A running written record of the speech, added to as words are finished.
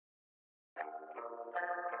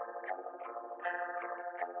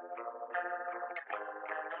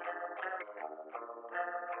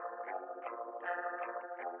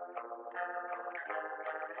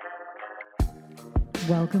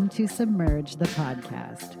Welcome to Submerge the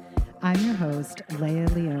Podcast. I'm your host, Leah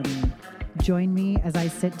Leone. Join me as I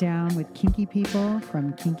sit down with kinky people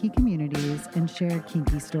from kinky communities and share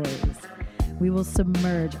kinky stories. We will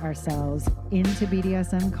submerge ourselves into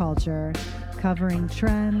BDSM culture, covering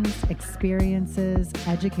trends, experiences,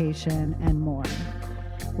 education, and more.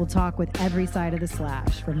 We'll talk with every side of the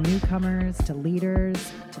slash, from newcomers to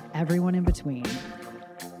leaders to everyone in between.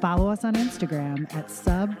 Follow us on Instagram at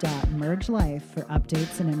sub.mergelife for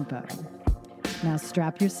updates and info. Now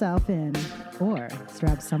strap yourself in, or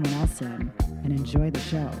strap someone else in, and enjoy the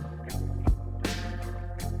show.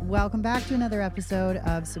 Welcome back to another episode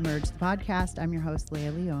of Submerge the Podcast. I'm your host,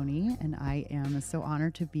 Leah Leone, and I am so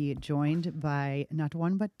honored to be joined by not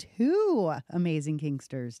one but two amazing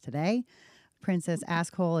kinksters today. Princess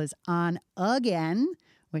Askhole is on again,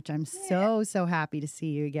 which I'm so happy to see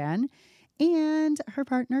you again. And her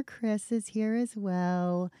partner, Kris, is here as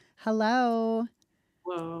well. Hello.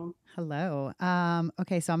 Hello.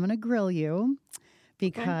 Okay, so I'm going to grill you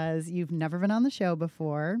because you've never been on the show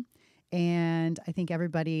before. And I think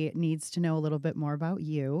everybody needs to know a little bit more about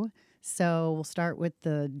you. So we'll start with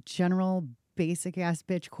the general basic ass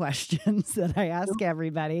bitch questions that I ask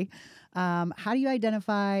everybody. How do you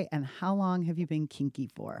identify and how long have you been kinky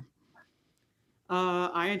for?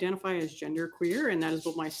 I identify as genderqueer, and that is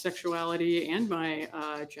both my sexuality and my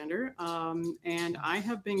gender. And I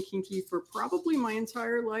have been kinky for probably my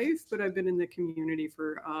entire life, but I've been in the community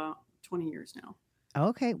for 20 years now.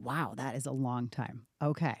 Okay. Wow. That is a long time.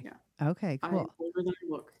 Okay. Yeah. Okay, cool. I'm older than I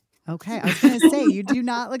look. Okay. I was going to say, you do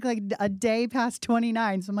not look like a day past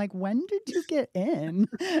 29. So I'm like, when did you get in?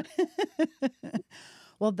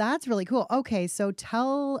 Well, that's really cool. Okay, so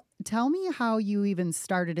tell me how you even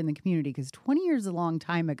started in the community, because 20 years is a long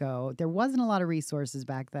time ago. There wasn't a lot of resources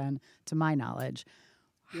back then, to my knowledge.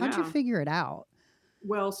 How'd you figure it out?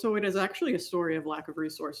 Well, so it is actually a story of lack of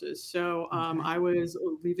resources. So I was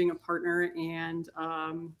leaving a partner, and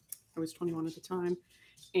I was 21 at the time,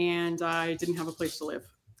 and I didn't have a place to live.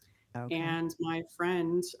 Okay. And my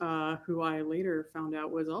friend, who I later found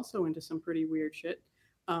out was also into some pretty weird shit,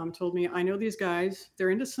 told me, I know these guys, they're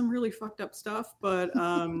into some really fucked up stuff, but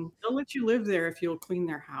they'll let you live there if you'll clean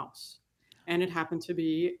their house. And it happened to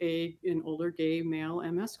be an older gay male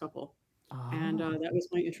MS couple. Oh. And that was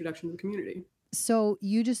my introduction to the community. So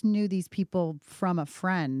you just knew these people from a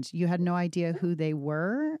friend. You had no idea who they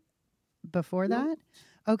were before that?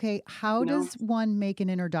 Okay. How does one make an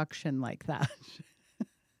introduction like that?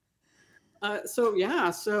 So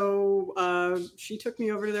she took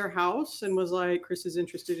me over to their house and was like, Kris is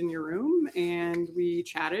interested in your room. And we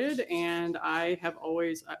chatted, and I have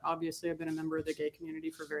always, obviously I've been a member of the gay community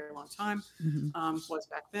for a very long time, was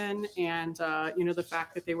back then. And, the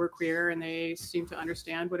fact that they were queer and they seemed to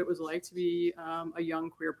understand what it was like to be a young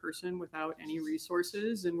queer person without any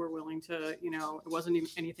resources, and were willing to, it wasn't even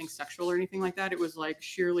anything sexual or anything like that. It was like,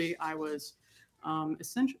 sheerly, I was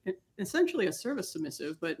essentially a service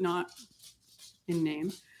submissive, but not in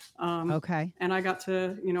name. Okay. And I got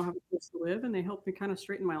to, have a place to live, and they helped me kind of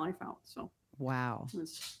straighten my life out. So wow, it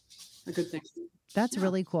was a good thing. That's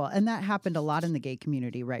really cool. And that happened a lot in the gay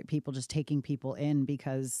community, right? People just taking people in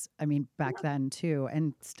because, back then too,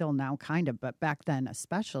 and still now kind of, but back then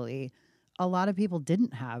especially, a lot of people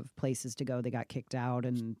didn't have places to go. They got kicked out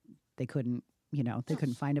and they couldn't, they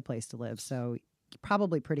couldn't find a place to live. So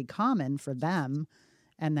probably pretty common for them.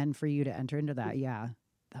 And then for you to enter into that. Yeah.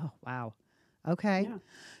 Oh, wow. Okay. Yeah.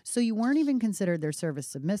 So you weren't even considered their service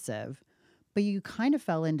submissive, but you kind of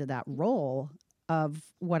fell into that role of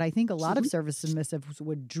what I think a lot of service submissives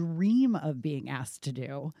would dream of being asked to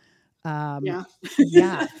do.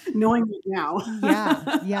 Yeah. Knowing it now.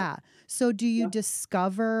 Yeah. So do you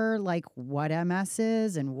discover like what MS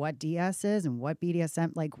is and what DS is and what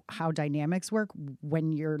BDSM, like how dynamics work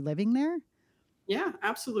when you're living there? Yeah,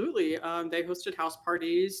 absolutely. They hosted house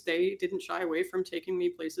parties. They didn't shy away from taking me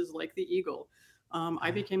places like the Eagle.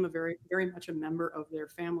 I became a very, very much a member of their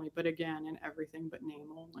family, but again, in everything but name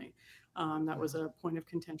only. That was a point of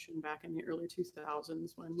contention back in the early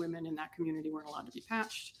 2000s when women in that community weren't allowed to be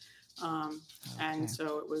patched. And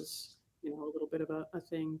so it was, a little bit of a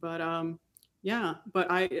thing. But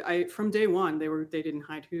but I from day one, they didn't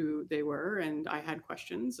hide who they were, and I had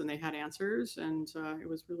questions and they had answers, and it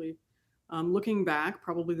was really, looking back,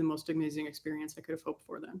 probably the most amazing experience I could have hoped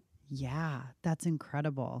for then. Yeah, that's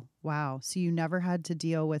incredible. Wow. So you never had to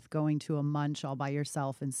deal with going to a munch all by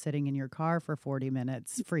yourself and sitting in your car for 40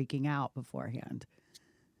 minutes freaking out beforehand?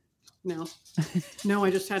 No,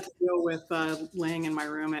 I just had to deal with laying in my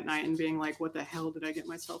room at night and being like, what the hell did I get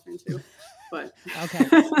myself into? But okay,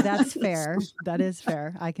 that's fair. That is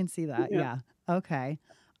fair. I can see that. Yeah. Okay.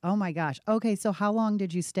 Oh my gosh. Okay. So how long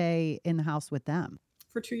did you stay in the house with them?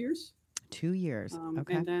 for 2 years. 2 years.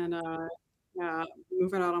 Okay. And then yeah,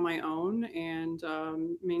 moving out on my own and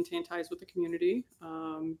maintain ties with the community.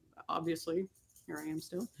 Obviously, here I am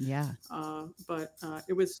still. Yeah. But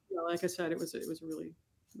it was, like I said, it was a really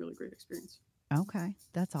really great experience. Okay.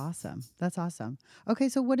 That's awesome. That's awesome. Okay.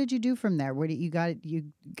 So what did you do from there? Where did you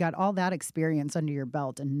got all that experience under your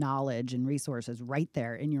belt and knowledge and resources right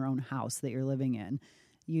there in your own house that you're living in.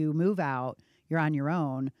 You move out, you're on your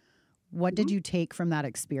own. What did Mhm. you take from that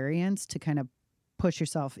experience to kind of push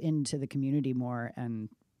yourself into the community more, and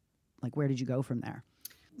like where did you go from there?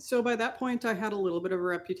 So by that point, I had a little bit of a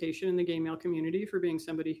reputation in the gay male community for being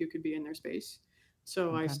somebody who could be in their space.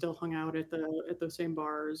 So I Okay. still hung out at those same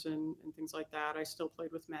bars and things like that. I still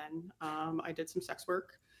played with men. I did some sex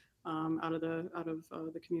work out of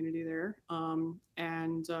the community there,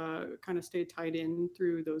 and kind of stayed tied in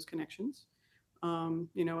through those connections.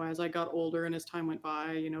 As I got older and as time went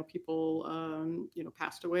by, people,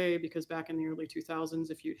 passed away because back in the early 2000s,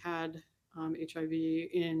 if you'd had HIV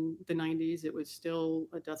in the 90s, it was still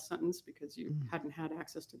a death sentence because you Mm. hadn't had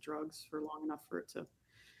access to drugs for long enough for it to,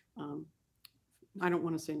 um, I don't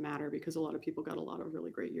want to say matter because a lot of people got a lot of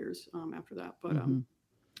really great years after that, but Mm-hmm.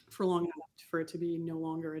 for long enough for it to be no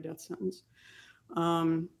longer a death sentence.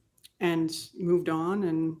 Um, and moved on,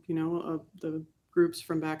 and the groups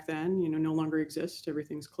from back then, no longer exist.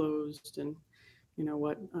 Everything's closed, and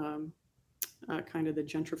what kind of the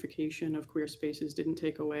gentrification of queer spaces didn't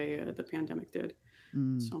take away, the pandemic did.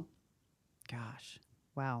 Mm. So Gosh.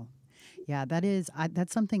 Wow. Yeah,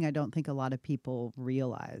 that's something I don't think a lot of people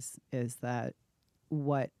realize is that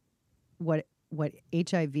what what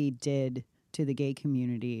HIV did to the gay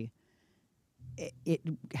community, it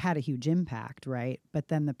had a huge impact, right? But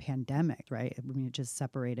then the pandemic, right? I mean, it just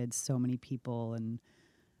separated so many people and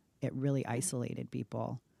it really yeah, isolated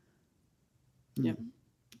people. yeah, Mm.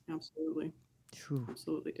 absolutely, Phew.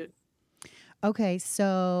 absolutely did. Okay,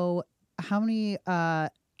 so how many?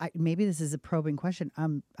 Maybe this is a probing question.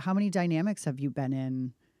 How many dynamics have you been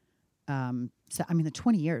in? So I mean, the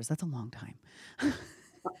 20 years. That's a long time.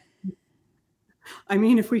 I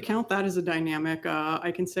mean, if we count that as a dynamic,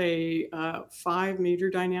 I can say five major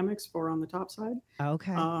dynamics, four on the top side.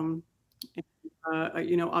 Okay. Um,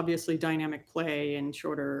 obviously dynamic play and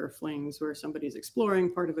shorter flings where somebody's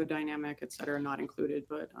exploring part of a dynamic, et cetera, not included,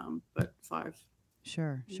 but five.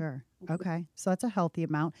 Sure. Yeah, Sure. that's it. Okay. So that's a healthy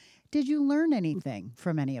amount. Did you learn anything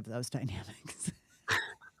from any of those dynamics?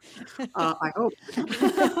 I hope.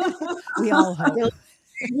 We all I hope. really-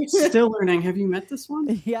 Still learning. Have you met this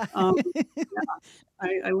one? Yeah. Um,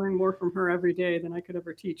 yeah, I learn more from her every day than I could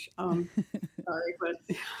ever teach. Sorry, but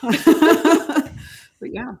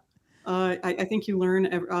yeah, I think you learn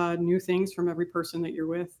new things from every person that you're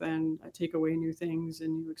with, and take away new things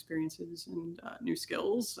and new experiences and new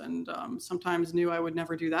skills, and sometimes new. I would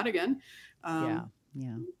never do that again. Yeah. Um,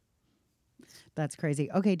 Yeah. That's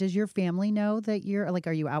crazy. Okay. Does your family know that you're like,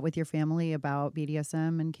 are you out with your family about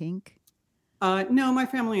BDSM and kink? no, my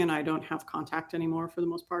family and I don't have contact anymore for the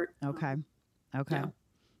most part. Okay. Yeah, Okay.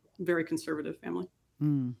 very conservative family.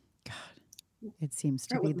 Mm. God, it seems to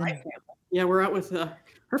Start be with my the. family. Yeah, we're out with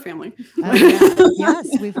her family. Oh, yeah.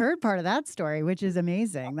 Yes. We've heard part of that story, which is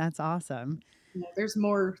amazing. That's awesome. Yeah, there's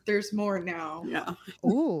more. There's more now. Yeah,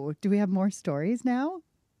 Ooh, do we have more stories now?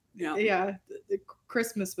 yeah, Yeah, the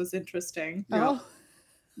Christmas was interesting. yeah, Oh,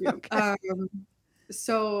 yeah. okay.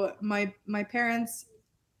 So my parents,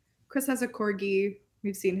 Chris has a corgi.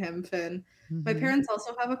 We've seen him, Finn. My Mhm. parents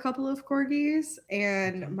also have a couple of corgis,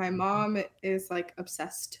 and Okay. my mom is like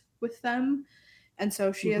obsessed with them. And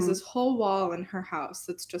so she has Hmm. this whole wall in her house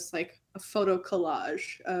that's just like a photo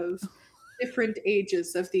collage of different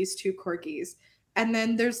ages of these two corgis. And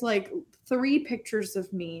then there's like three pictures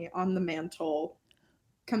of me on the mantle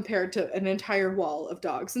compared to an entire wall of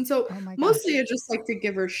dogs. And so Oh my mostly gosh. I just like to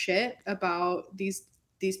give her shit about these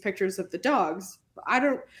pictures of the dogs. I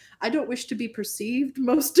don't wish to be perceived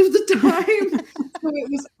most of the time. So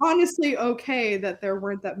it was honestly okay that there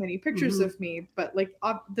weren't that many pictures Hmm. of me, but like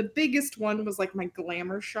the biggest one was like my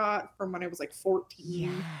glamour shot from when I was like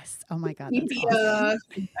 14. Yes. Oh my God, that's awesome.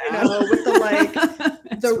 Sepia, with the like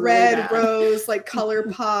It's the really red bad. rose like color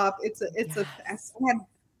pop. It's a Yes.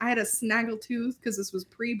 I had a snaggle tooth because this was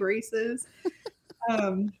pre braces.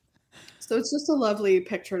 Um, so it's just a lovely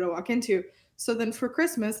picture to walk into. So then for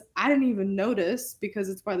Christmas, I didn't even notice because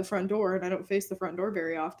it's by the front door and I don't face the front door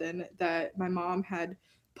very often that my mom had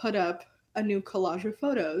put up a new collage of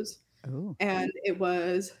photos, Oh. and it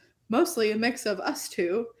was mostly a mix of us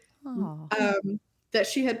two Oh. that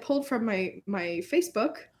she had pulled from my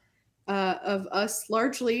Facebook of us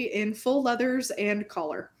largely in full leathers and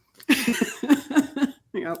collar.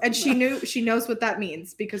 Yep. And she knows what that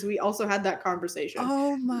means because we also had that conversation.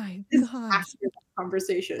 Oh my This gosh. after that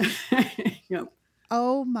conversation. Yep.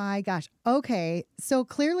 Oh my gosh. Okay. So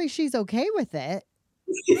clearly she's okay with it.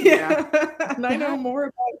 Yeah. And I know more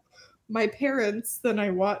about my parents than I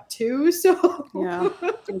want to. So Yeah.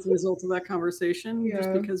 As a result of that conversation, just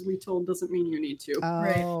Yeah. because we told doesn't mean you need to.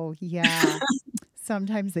 Oh, yeah.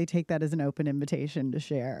 Sometimes they take that as an open invitation to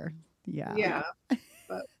share. Yeah. Yeah.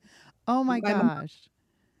 But Oh my My mom- gosh.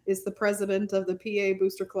 is the president of the PA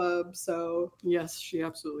Booster Club. So Yes, she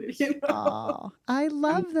absolutely is. you know. Oh, I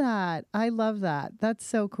love that. I love that. That's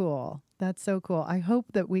so cool. That's so cool. I hope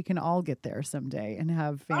that we can all get there someday and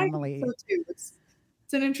have I think family. so too. It's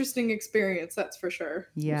an interesting experience, that's for sure.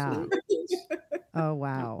 Yeah. Absolutely. Oh,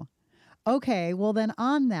 wow. Okay. Well, then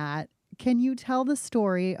on that, can you tell the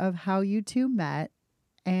story of how you two met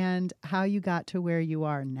and how you got to where you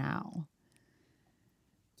are now?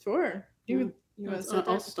 Sure. You wanna Yes, start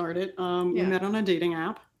I'll that? start it. Yeah. We met on a dating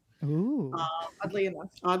app, Ooh, Oddly enough.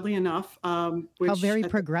 oddly enough. Which how very at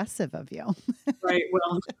progressive of you. right,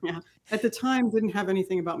 well, yeah. At the time, didn't have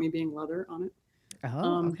anything about me being leather on it.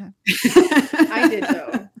 Oh, okay. I did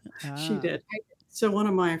though. She Ah. did. So one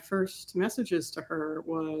of my first messages to her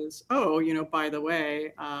was, "Oh, by the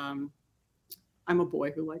way, I'm a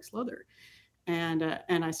boy who likes leather," and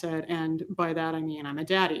I said, "And by that I mean I'm a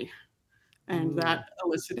daddy," and Ooh. that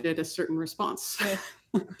elicited a certain response. Yeah.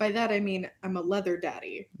 By that I mean I'm a leather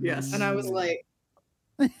daddy. Yes. And I was Mm. like,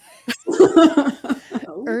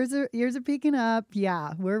 oh. Ears are peeking up.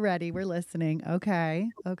 Yeah, we're ready. We're listening. Okay.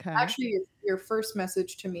 Okay. Actually, your first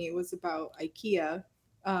message to me was about IKEA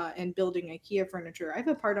and building IKEA furniture. I have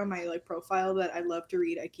a part on my profile that I love to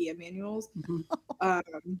read IKEA manuals Mhm.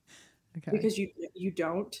 Okay. because you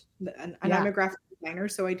don't, and Yeah. I'm a graphic designer,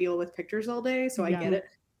 so I deal with pictures all day, so I Yeah. get it.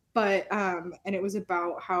 But and it was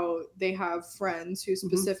about how they have friends who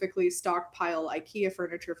specifically stockpile IKEA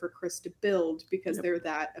furniture for Kris to build because Yep. they're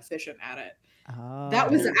that efficient at it. Oh.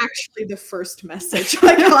 That was actually the first message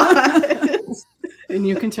I got. And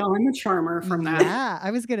you can tell I'm a charmer from that. Yeah,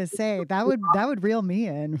 I was gonna say that would reel me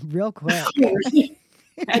in real quick.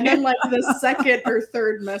 And then the second or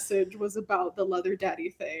third message was about the leather daddy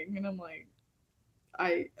thing, and I'm like,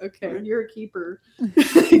 okay, you're a keeper.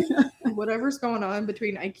 Whatever's going on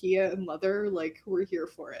between IKEA and leather, we're here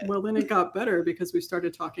for it. Well, then it got better because we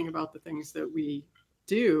started talking about the things that we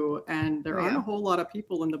do, and there aren't a whole lot of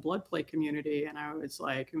people in the blood play community. And I was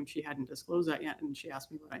like, and she hadn't disclosed that yet, and she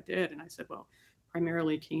asked me what I did, and I said, well,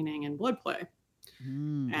 primarily caning and blood play.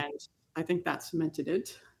 Mm. And I think that cemented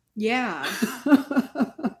it. Yeah.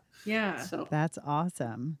 Yeah. So That's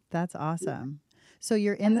awesome. That's awesome. So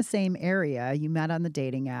you're in the same area. You met on the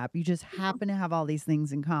dating app. You just happen to have all these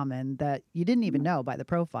things in common that you didn't even know by the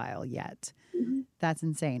profile yet. That's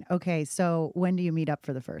insane. Okay, so when do you meet up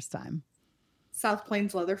for the first time? South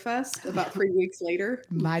Plains Leather Fest about 3 weeks later.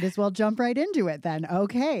 Might as well jump right into it then.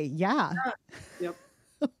 Okay, yeah. Yep.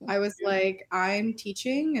 I was like, I'm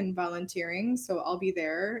teaching and volunteering, so I'll be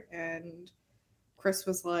there. And Kris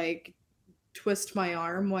was like, twist my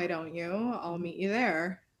arm, why don't you? I'll meet you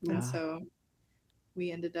there. And so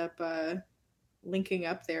we ended up linking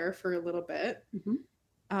up there for a little bit.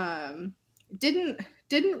 Didn't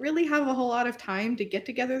really have a whole lot of time to get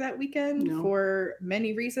together that weekend for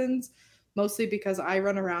many reasons, mostly because I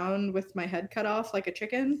run around with my head cut off like a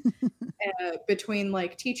chicken between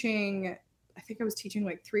teaching. I think I was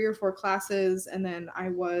teaching 3 or 4 classes, and then I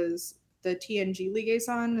was the TNG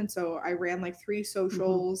liaison, and so I ran 3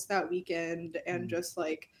 socials that weekend, and just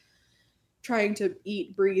trying to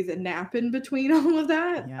eat, breathe, and nap in between all of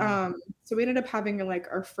that. Yeah. So we ended up having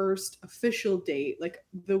our first official date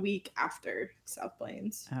the week after South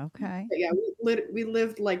Plains. Okay. But yeah, we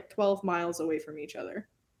lived 12 miles away from each other.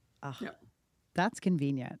 That's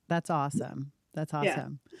convenient. That's awesome. That's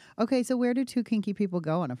awesome. Yeah. Okay, so where do two kinky people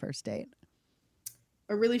go on a first date?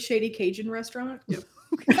 A really shady Cajun restaurant. Yep.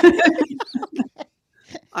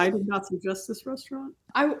 I did not suggest this restaurant.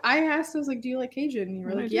 I asked, I was like, do you like Cajun? And you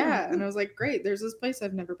were I like, do. yeah. And I was like, great, there's this place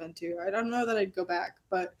I've never been to. I don't know that I'd go back,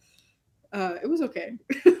 but it was okay.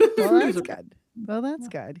 Well, that's good. Well, that's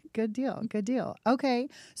good. Good deal. Good deal. Okay.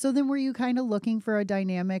 So then were you kind of looking for a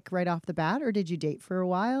dynamic right off the bat, or did you date for a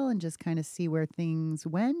while and just kind of see where things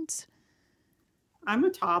went? I'm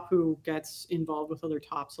a top who gets involved with other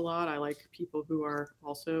tops a lot. I like people who are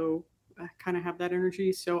also kind of have that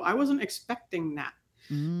energy. So I wasn't expecting that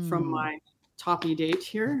from my toppy date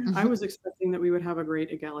here. I was expecting that we would have a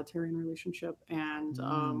great egalitarian relationship and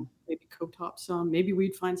maybe co-top some. Maybe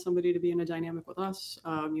we'd find somebody to be in a dynamic with us.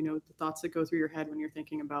 The thoughts that go through your head when you're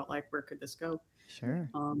thinking about like, where could this go? Sure.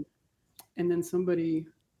 And then somebody...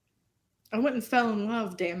 I went and fell in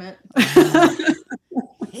love, damn it.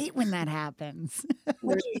 Hate when that happens.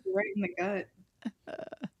 Right in the gut.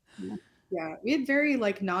 Yeah, we had very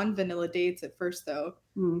like non-vanilla dates at first though.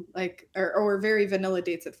 Like or very vanilla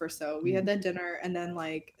dates at first though. We had that dinner and then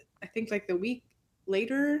like I think like the week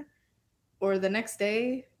later or the next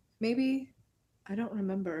day maybe, I don't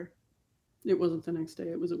remember. It wasn't the next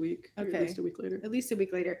day, it was a week. Okay. At least a week later. At least a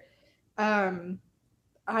week later.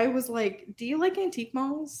 I was like, do you like antique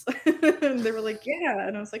malls? And they were like, yeah.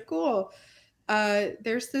 And I was like, cool.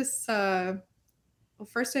 There's this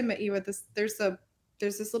first I met you at this, there's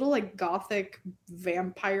this little like gothic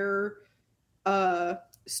vampire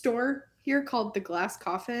store here called the Glass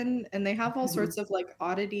Coffin, and they have all sorts of like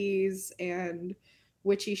oddities and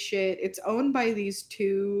witchy shit. It's owned by these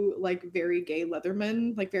two like very gay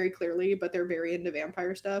leathermen, like very clearly, but they're very into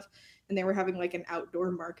vampire stuff, and they were having like an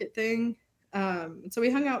outdoor market thing. So we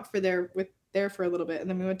hung out there for a little bit, and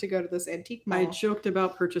then we went to go to this antique mall. I joked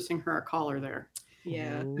about purchasing her a collar there.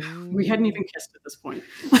 Yeah. We hadn't even kissed at this point.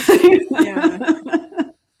 Yeah.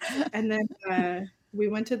 And then we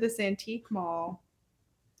went to this antique mall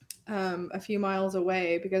a few miles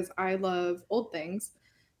away because I love old things.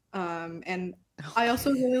 And I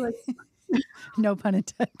also really like... No pun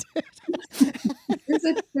intended.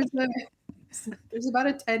 There's about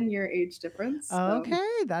a 10-year age difference. So. Okay,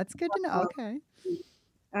 that's good to know. Okay.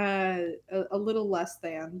 A little less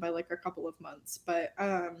than by like a couple of months. But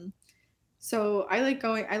so I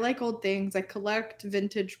like old things. I collect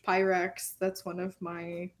vintage Pyrex. That's one of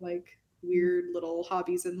my like weird little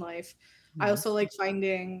hobbies in life. I also like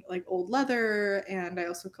finding like old leather, and I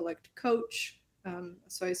also collect Coach.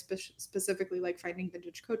 So I specifically like finding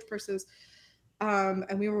vintage Coach purses.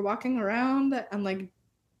 And we were walking around and like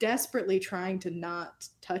desperately trying to not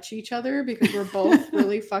touch each other because we're both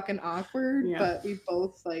really fucking awkward, but we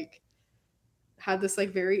both like had this like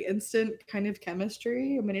very instant kind of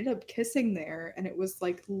chemistry, and we ended up kissing there. And it was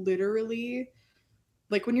like literally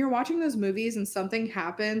like when you're watching those movies and something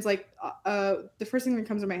happens, like the first thing that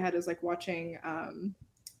comes to my head is like watching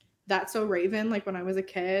That's So Raven, like when I was a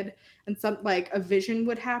kid, and some like a vision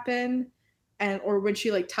would happen, and or when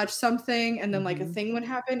she like touched something and then like a thing would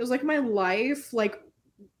happen. It was like my life like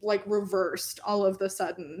reversed all of the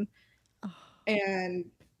sudden. And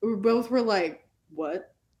we both were like,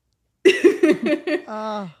 what?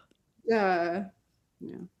 Yeah.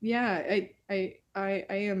 I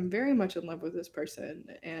am very much in love with this person,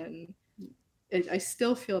 and I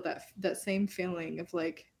still feel that same feeling of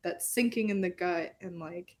like that sinking in the gut and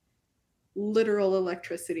like literal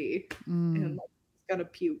electricity and like gonna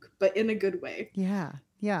puke, but in a good way. Yeah.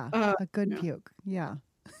 A good puke. Yeah,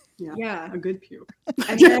 a good puke.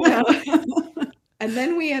 And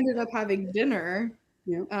then we ended up having dinner.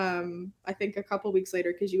 Yeah. I think a couple weeks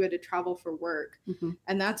later because you had to travel for work,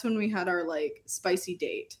 and that's when we had our like spicy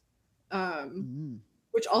date,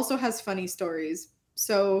 which also has funny stories.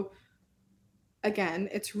 So again,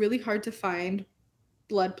 it's really hard to find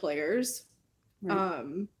blood players,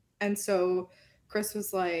 right. And so Kris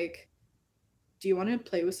was like, do you want to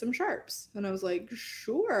play with some sharps? And I was like,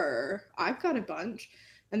 sure, I've got a bunch.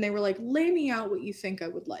 And they were like, lay me out what you think I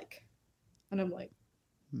would like. And I'm like,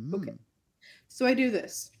 okay. So I do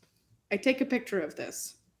this. I take a picture of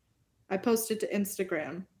this. I post it to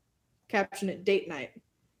Instagram, caption it date night.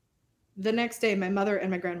 The next day, my mother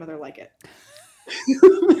and my grandmother like it.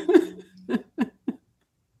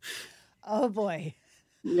 Oh boy.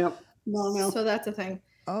 Yep. No. So that's a thing.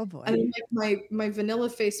 Oh boy. And then like my vanilla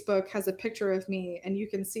Facebook has a picture of me, and you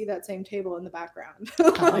can see that same table in the background.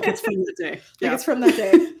 Like it's from that day. Like it's from that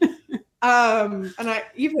day. And I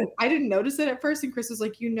didn't notice it at first, and Kris was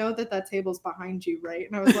like, you know that table's behind you, right?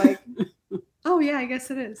 And I was like, oh yeah, I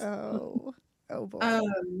guess it is. Oh boy. Yeah.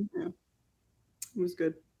 It was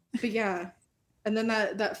good. But yeah. And then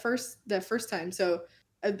that first time, so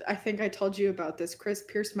I think I told you about this. Kris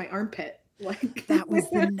pierced my armpit. Like that was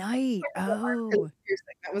the night. Oh.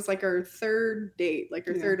 That was like our third date, like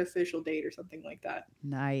our third official date or something like that.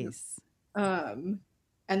 Nice. And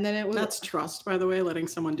then it was... That's trust, by the way, letting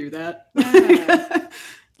someone do that.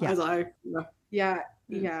 Yeah.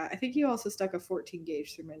 I think you also stuck a 14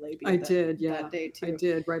 gauge through my labia. I did, that day too. I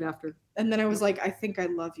did, right after. And then I was like, I think I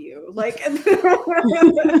love you. Like...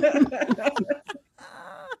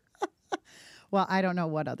 Well, I don't know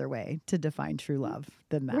what other way to define true love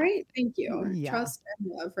than that. Right? Thank you. Yeah. Trust and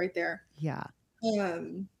love right there. Yeah.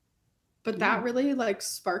 But that really like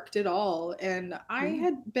sparked it all. And I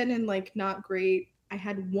had been in like not great. I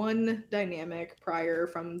had one dynamic prior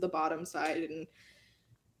from the bottom side, and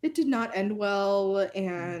it did not end well.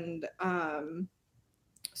 And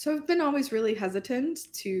so I've been always really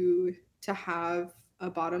hesitant to have a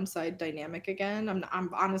bottom side dynamic again. I'm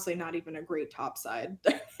honestly not even a great top side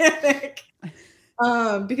dynamic.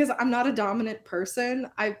 Because I'm not a dominant person.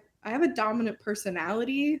 I have a dominant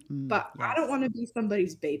personality, but I don't want to be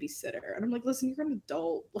somebody's babysitter. And I'm like, listen, you're an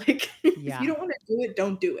adult. Like, if you don't want to do it,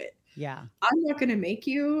 don't do it. Yeah. I'm not going to make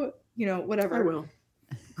you, whatever. I will.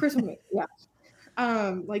 Kris will make,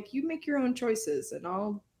 like, you make your own choices and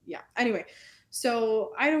I'll, Anyway,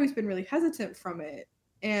 so I'd always been really hesitant from it.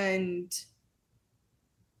 And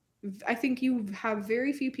I think you have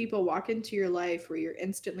very few people walk into your life where you're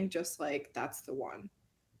instantly just like, that's the one.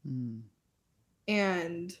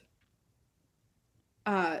 And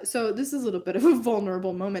so this is a little bit of a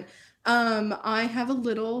vulnerable moment. I have a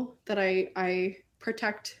little that I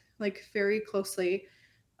protect like very closely,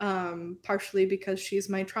 partially because she's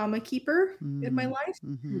my trauma keeper in my life.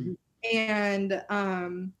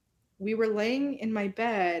 And we were laying in my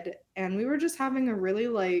bed and we were just having a really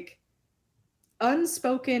like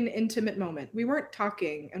unspoken intimate moment. We weren't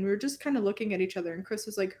talking and we were just kind of looking at each other, and Kris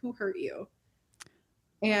was like, who hurt you?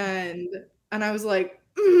 And I was like,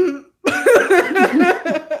 I'm not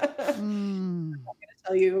gonna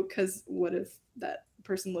tell you, because what if that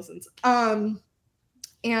person listens? And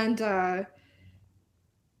at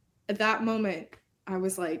that moment I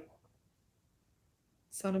was like,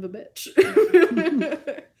 son of a bitch.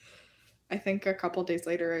 I think a couple days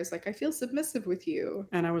later I was like, I feel submissive with you.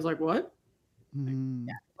 And I was like, what?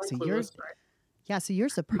 So you're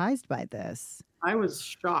surprised by this. I was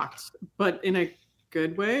shocked, but in a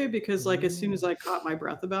good way, because like as soon as I caught my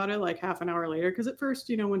breath about it, like half an hour later, because at first,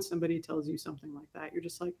 when somebody tells you something like that, you're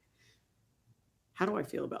just like, how do I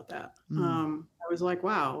feel about that? I was like,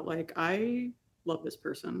 wow, like I love this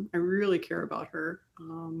person. I really care about her.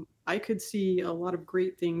 I could see a lot of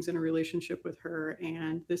great things in a relationship with her.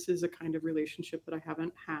 And this is a kind of relationship that I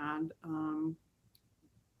haven't had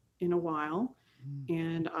in a while.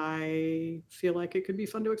 And I feel like it could be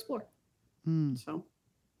fun to explore. So,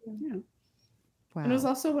 yeah. Wow. And it was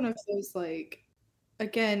also one of those, like,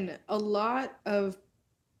 again, a lot of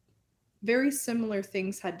very similar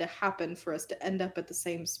things had to happen for us to end up at the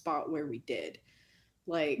same spot where we did.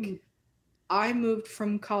 Like, I moved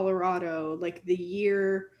from Colorado like the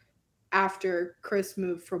year after Kris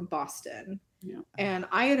moved from Boston. Yeah. And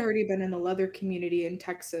I had already been in a leather community in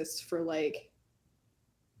Texas for like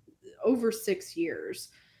over 6 years.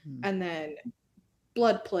 And then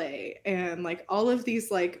blood play and like all of these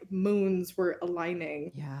like moons were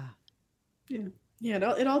aligning. Yeah,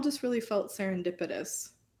 it all just really felt serendipitous.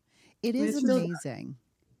 It is amazing.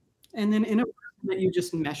 And then in a person that you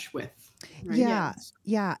just mesh with. Right?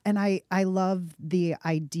 Yeah. And I love the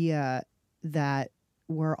idea that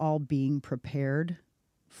we're all being prepared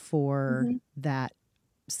for that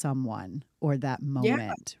someone or that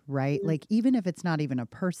moment, right? Like, even if it's not even a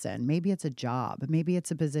person, maybe it's a job, maybe it's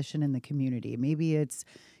a position in the community, maybe it's,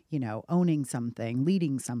 owning something,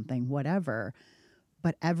 leading something, whatever.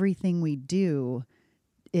 But everything we do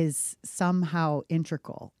is somehow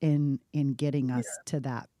integral in getting us to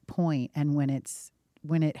that point. And when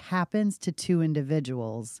it happens to two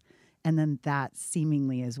individuals, and then that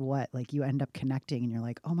seemingly is what, like, you end up connecting and you're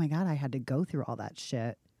like, oh my God, I had to go through all that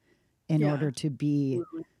shit in order to be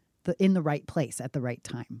in the right place at the right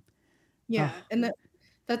time. Yeah. And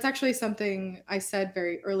that's actually something I said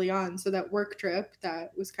very early on. So that work trip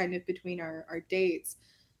that was kind of between our dates,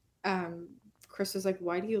 Kris was like,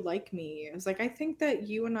 why do you like me? I was like, I think that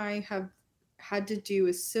you and I have had to do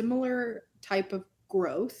a similar type of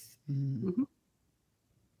growth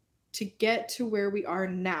to get to where we are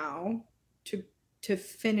now, to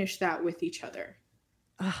finish that with each other.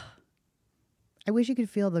 I wish you could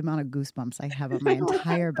feel the amount of goosebumps I have on my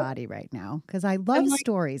entire body right now, because I love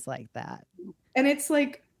stories like that. And it's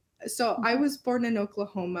like, so I was born in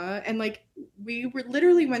Oklahoma, and like we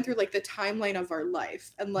literally went through like the timeline of our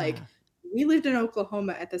life, and like we lived in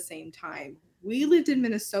Oklahoma at the same time. We lived in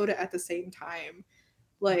Minnesota at the same time.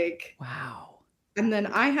 Like, wow. And then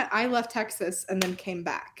I left Texas and then came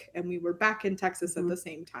back, and we were back in Texas at the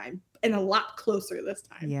same time, and a lot closer this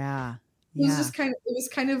time. Yeah. It was just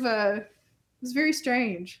it was very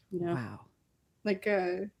strange. Yeah. Wow. Like,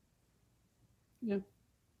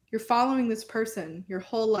 you're following this person your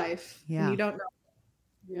whole life, and you don't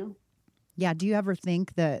know. Yeah. Do you ever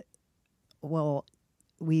think that, well,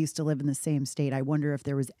 we used to live in the same state. I wonder if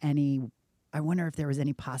there was any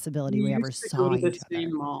possibility we ever saw each other.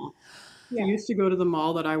 Same mall. We used to go to the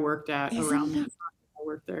mall that I worked at around Isn't the time I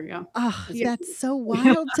worked there. Yeah. Oh, Yeah. that's so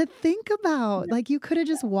wild to think about. Like you could have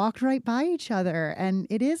just walked right by each other, and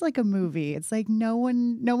it is like a movie. It's like no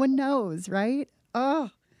one knows, right? Oh,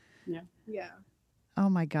 Yeah. oh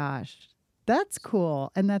my gosh. That's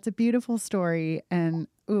cool. And that's a beautiful story. And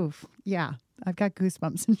oof, yeah. I've got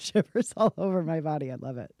goosebumps and shivers all over my body. I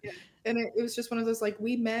love it. Yeah. And it was just one of those, like,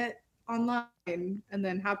 we met online and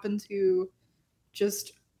then happened to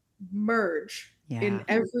just merge in Yeah.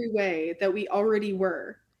 every way that we already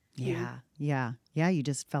were. Yeah. Yeah. Yeah. You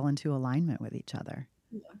just fell into alignment with each other.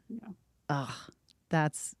 Yeah. Oh,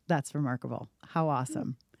 that's remarkable. How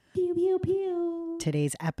awesome. Pew, pew, pew.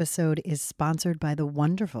 Today's episode is sponsored by the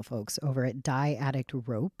wonderful folks over at Dye Addict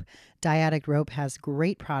Rope. Dye Addict Rope has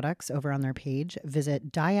great products over on their page.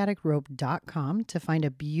 Visit dyeaddictrope.com to find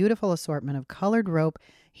a beautiful assortment of colored rope,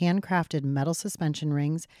 handcrafted metal suspension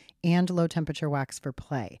rings, and low temperature wax for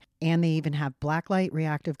play. And they even have blacklight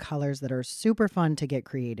reactive colors that are super fun to get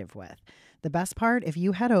creative with. The best part, if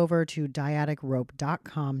you head over to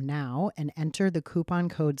dyeaddictrope.com now and enter the coupon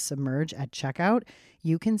code SUBMERGE at checkout,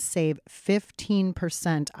 you can save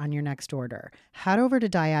 15% on your next order. Head over to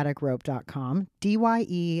dyeaddictrope.com,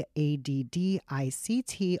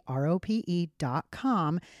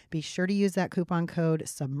 dyeaddictrope.com. Be sure to use that coupon code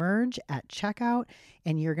SUBMERGE at checkout,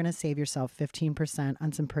 and you're going to save yourself 15%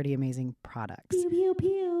 on some pretty amazing products. Pew, pew,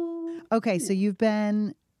 pew. Okay, so you've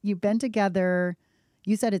been together.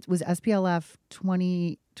 You said it was SPLF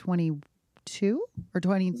 2022 or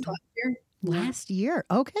 20 last year.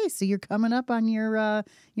 Okay, so you're coming up on your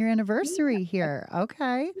anniversary here.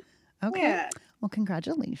 Okay. Yeah. Well,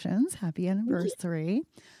 congratulations. Happy anniversary.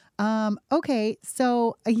 Okay,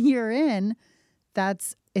 so a year in,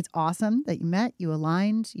 it's awesome that you met, you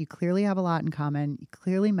aligned, you clearly have a lot in common, you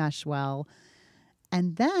clearly mesh well.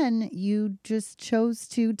 And then you just chose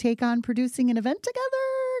to take on producing an event together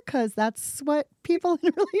because that's what people in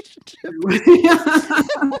a relationship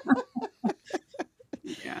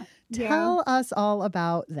Yeah. Tell us all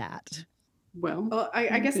about that. Well,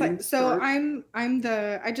 I guess I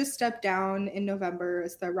just stepped down in November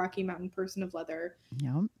as the Rocky Mountain Person of Leather.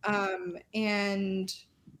 Yep. And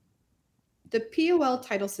the POL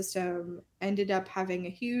title system ended up having a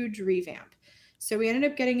huge revamp. So we ended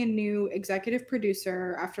up getting a new executive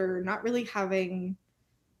producer after not really having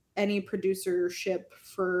any producership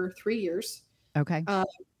for 3 years. Okay.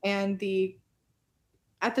 And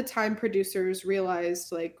at the time, producers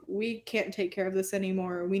realized, like, we can't take care of this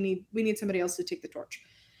anymore. We need somebody else to take the torch.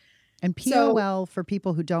 And POL, for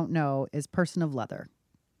people who don't know, is Person of Leather.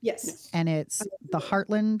 Yes. And it's the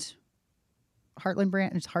Heartland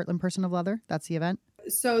brand. It's Heartland Person of Leather. That's the event.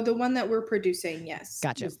 So the one that we're producing, yes.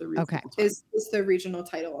 Gotcha. Is the regional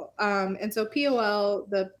title. And so POL,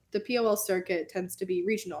 the POL circuit tends to be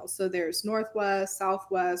regional. So there's Northwest,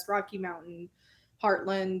 Southwest, Rocky Mountain,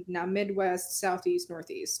 Heartland, now Midwest, Southeast,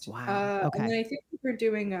 Northeast. Wow. Okay. And then I think we're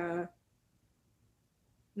doing no,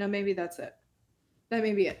 maybe that's it. That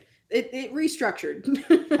may be it. It restructured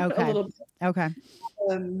a little bit. Okay.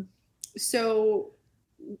 So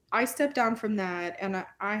I stepped down from that, and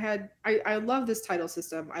I love this title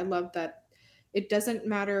system. I love that it doesn't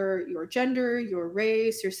matter your gender, your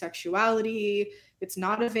race, your sexuality. It's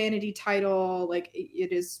not a vanity title. Like,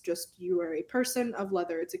 it is just, you are a person of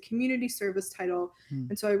leather. It's a community service title.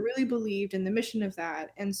 And so I really believed in the mission of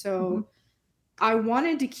that. And so I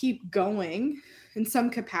wanted to keep going in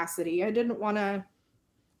some capacity. I didn't want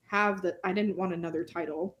another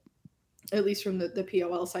title, at least from the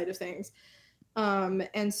POL side of things.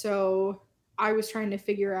 And so I was trying to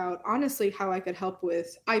figure out, honestly, how I could help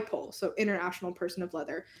with IPOL, so International Person of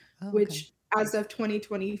Leather, which as of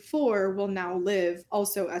 2024 will now live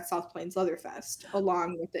also at South Plains Leatherfest,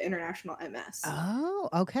 along with the International MS. Oh,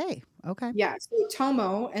 okay. Okay. Yeah. So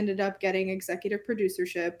Tomo ended up getting executive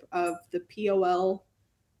producership of the POL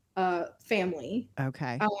family.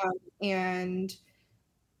 Okay. And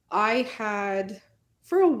I had,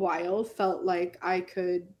 for a while, felt like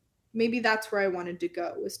maybe that's where I wanted to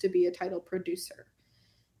go, was to be a title producer.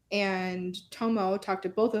 And Tomo talked to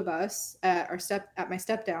both of us at my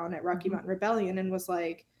step down at Rocky Mountain Rebellion and was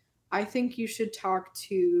like, I think you should talk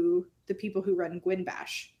to the people who run Gwyn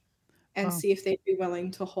Bash and see if they'd be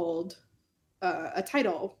willing to hold a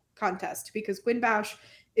title contest, because Gwyn Bash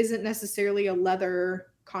isn't necessarily a leather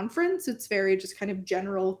conference. It's very just kind of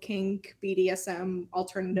general kink, BDSM,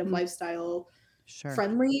 alternative lifestyle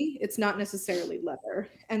friendly. It's not necessarily leather.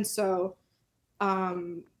 And so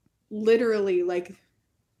literally, like,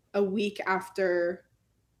 a week after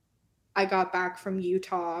I got back from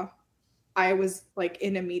Utah, I was like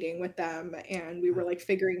in a meeting with them, and we were like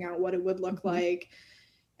figuring out what it would look like.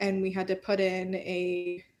 and we had to put in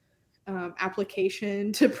a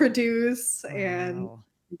application to produce and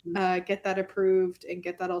get that approved and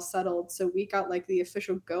get that all settled. So we got like the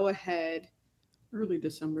official go ahead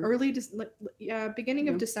beginning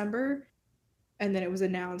of December, and then it was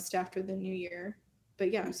announced after the new year.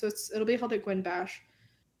 But yeah, so it'll be held at Gwyn Bash.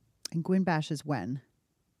 And Gwyn Bash is when?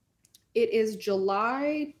 It is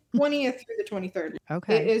July 20th through the 23rd.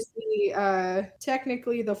 Okay. It is the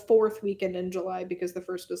technically the 4th weekend in July because the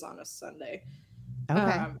 1st is on a Sunday.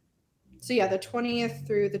 Okay. So yeah, the 20th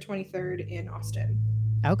through the 23rd in Austin.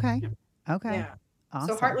 Okay. Okay. Yeah.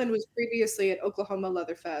 Awesome. So Heartland was previously at Oklahoma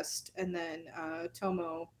Leatherfest, and then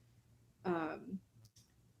Tomo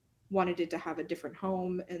wanted it to have a different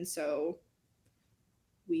home, and so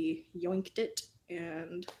we yoinked it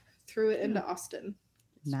and threw it into Austin.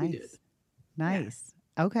 Nice. Nice.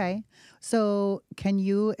 Yeah. Okay. So can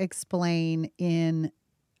you explain in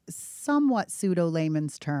somewhat pseudo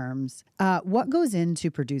layman's terms what goes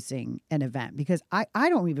into producing an event? Because I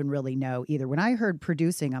don't even really know either. When I heard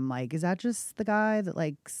producing, I'm like, is that just the guy that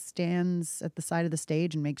like stands at the side of the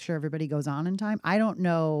stage and makes sure everybody goes on in time? I don't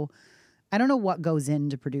know what goes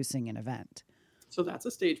into producing an event. So that's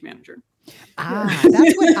a stage manager.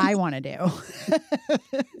 That's what I want to do.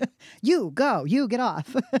 You get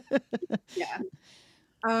off. Yeah.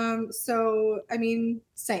 So I mean,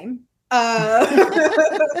 same.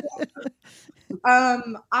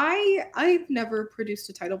 I've never produced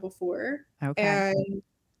a title before. Okay. And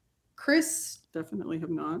Kris definitely have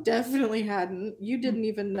not. Definitely hadn't. You didn't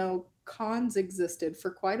even know cons existed for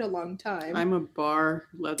quite a long time. I'm a bar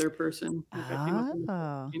leather person. I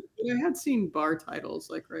had seen bar titles,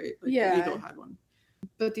 like Eagle had one.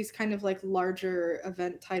 But these kind of like larger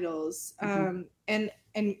event titles. And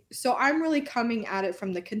so I'm really coming at it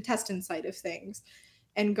from the contestant side of things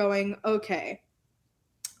and going, okay,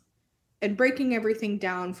 and breaking everything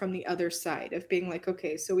down from the other side of being like,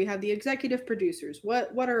 okay, so we have the executive producers.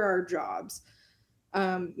 What are our jobs?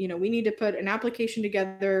 We need to put an application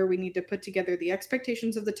together. We need to put together the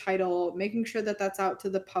expectations of the title, making sure that that's out to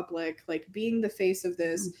the public, like being the face of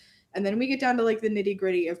this. And then we get down to like the nitty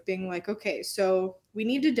gritty of being like, okay, so we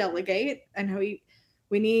need to delegate, and we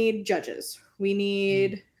need judges. We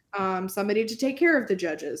need somebody to take care of the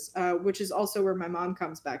judges, which is also where my mom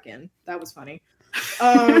comes back in. That was funny.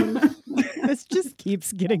 This just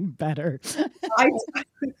keeps getting better.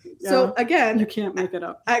 So again, you can't make it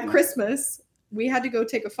up. At Christmas, we had to go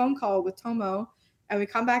take a phone call with Tomo, and we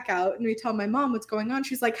come back out and we tell my mom what's going on.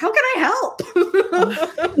 She's like, how can I help?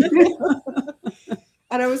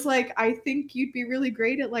 And I was like, I think you'd be really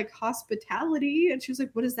great at like hospitality. And she was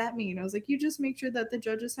like, what does that mean? I was like, you just make sure that the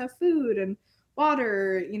judges have food and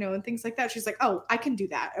water, and things like that. She's like, oh, I can do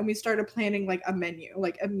that. And we started planning like a menu,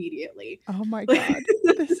 like immediately. Oh my God.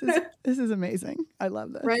 This is amazing. I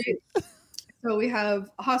love this. Right. So we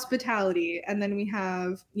have hospitality, and then we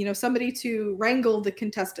have, somebody to wrangle the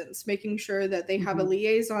contestants, making sure that they have a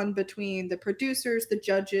liaison between the producers, the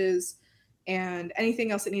judges, and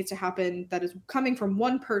anything else that needs to happen that is coming from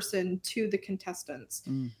one person to the contestants.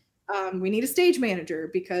 We need a stage manager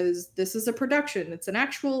because this is a production. It's an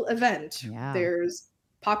actual event. Yeah. There's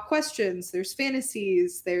pop questions, there's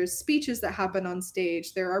fantasies, there's speeches that happen on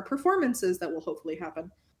stage. There are performances that will hopefully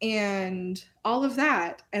happen, and all of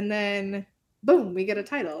that. And then boom, we get a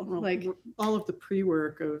title. Well, like all of the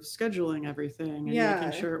pre-work of scheduling everything and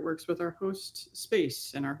making sure it works with our host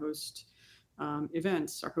space and our host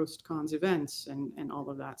events, our host cons events, and all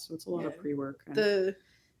of that. So it's a lot of pre-work.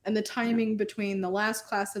 And the timing between the last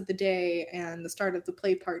class of the day and the start of the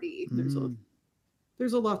play party. There's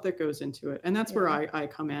a lot that goes into it. And that's where I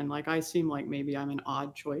come in. Like, I seem like maybe I'm an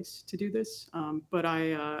odd choice to do this. But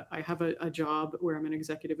I have a job where I'm an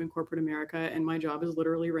executive in corporate America, and my job is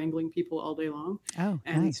literally wrangling people all day long. Oh,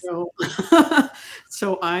 and nice.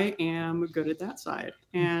 So I am good at that side.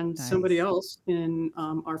 And somebody else in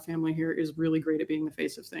our family here is really great at being the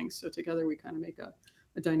face of things. So together we kind of make a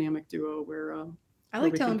dynamic duo where I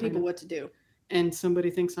like telling people what to do. And somebody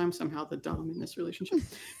thinks I'm somehow the dom in this relationship.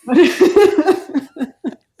 I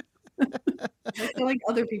feel like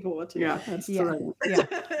other people what to do. Yeah, that's right. Yeah.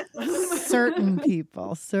 Certain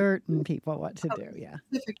people what to do. Yeah.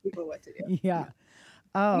 Specific people what to do. Yeah.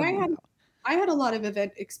 Oh. I had a lot of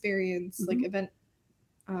event experience, like event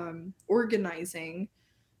organizing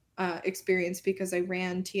experience, because I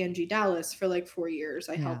ran TNG Dallas for like 4 years.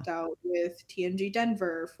 I helped out with TNG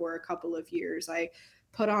Denver for a couple of years. I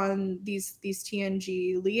put on these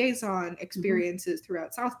TNG liaison experiences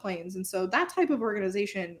throughout South Plains. And so that type of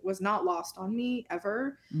organization was not lost on me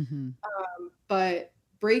ever. But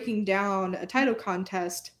breaking down a title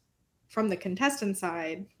contest from the contestant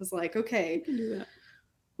side was like, okay,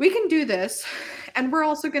 we can do this. And we're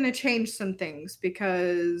also going to change some things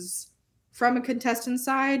because from a contestant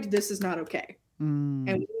side, this is not okay. And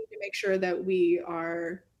we need to make sure that we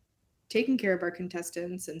are taking care of our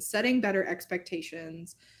contestants and setting better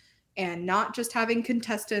expectations and not just having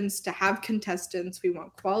contestants to have contestants. We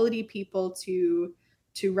want quality people to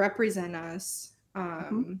represent us,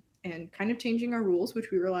 and kind of changing our rules, which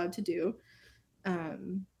we were allowed to do,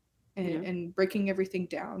 and breaking everything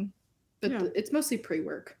down. But it's mostly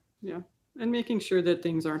pre-work. Yeah. And making sure that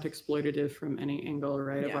things aren't exploitative from any angle,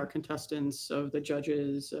 right? Of our contestants, of the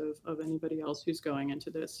judges, of anybody else who's going into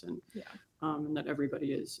this, and and that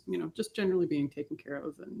everybody is, just generally being taken care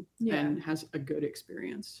of and has a good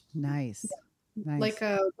experience. Nice. Nice. Like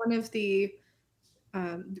one of the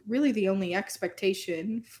really the only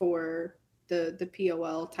expectation for the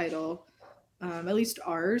POL title, at least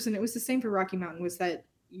ours, and it was the same for Rocky Mountain, was that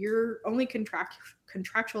your only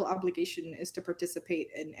contractual obligation is to participate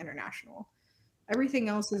in international. Everything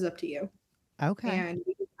else is up to you. Okay. And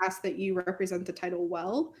we ask that you represent the title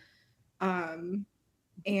well. And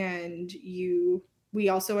we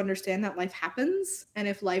also understand that life happens. And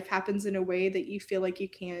if life happens in a way that you feel like you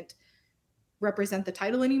can't represent the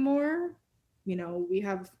title anymore, we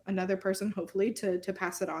have another person hopefully to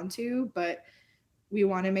pass it on to, but we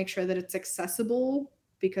want to make sure that it's accessible,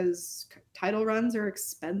 because title runs are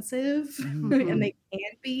expensive and they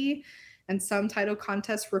can be. And some title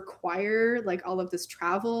contests require like all of this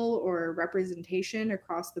travel or representation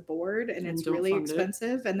across the board, and it's really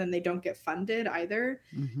expensive, and then they don't get funded either.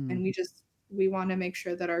 And we want to make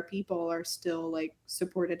sure that our people are still like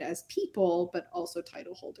supported as people, but also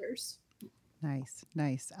title holders. Nice.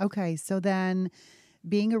 Nice. Okay. So then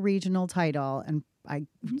being a regional title, and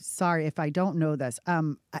sorry if I don't know this,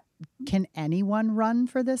 can anyone run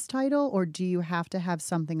for this title, or do you have to have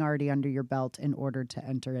something already under your belt in order to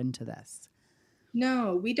enter into this?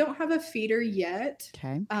 No, we don't have a feeder yet.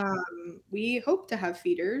 Okay. We hope to have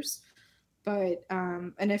feeders, but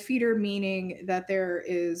and a feeder meaning that there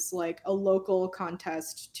is like a local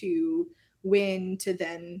contest to win to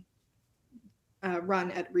then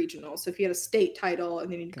run at regional. So if you had a state title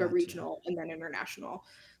and then you go regional and then international.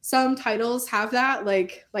 Some titles have that,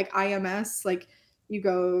 like IMS, like you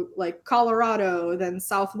go like Colorado, then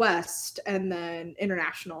Southwest, and then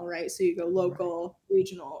international, right? So you go local,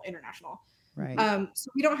 regional, international. Right. So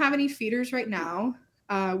we don't have any feeders right now.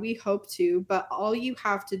 We hope to, but all you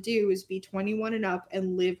have to do is be 21 and up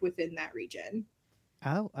and live within that region.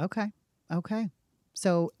 Oh, okay. Okay.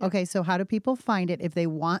 So, so how do people find it? If they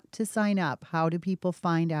want to sign up, how do people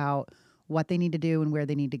find out what they need to do and where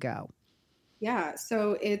they need to go? Yeah,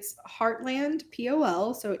 so it's Heartland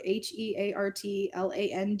POL, so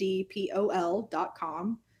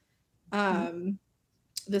HeartlandPOL.com.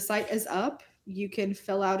 The site is up. You can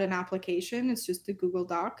fill out an application. It's just a Google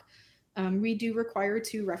Doc. We do require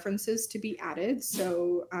 2 references to be added,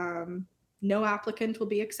 so no applicant will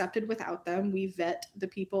be accepted without them. We vet the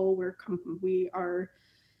people we are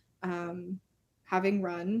having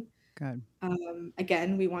run. Good.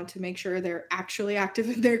 Again, we want to make sure they're actually active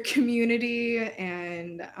in their community,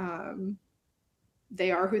 and they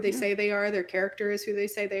are who they say they are. Their character is who they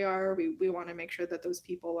say they are. We want to make sure that those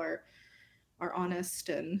people are honest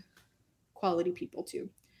and quality people too.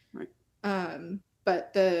 Right.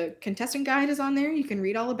 But the contestant guide is on there. You can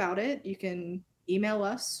read all about it. You can email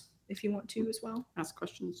us if you want to as well. Ask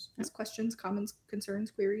questions. Ask questions, comments, concerns,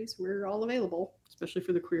 queries. We're all available. Especially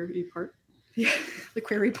for the query part. Yeah, the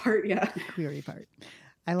query part, yeah. The query part.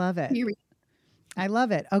 I love it. I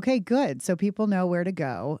love it. Okay, good. So people know where to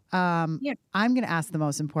go. I'm going to ask the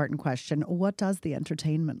most important question. What does the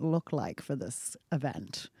entertainment look like for this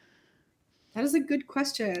event? That is a good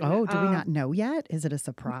question. Oh, do we not know yet? Is it a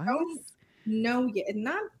surprise? No, yet.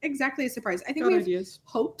 Not exactly a surprise. I think we have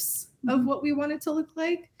hopes of what we want it to look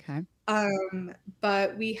like. Okay.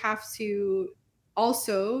 But we have to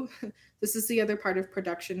also, this is the other part of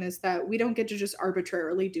production, is that we don't get to just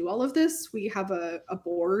arbitrarily do all of this. We have a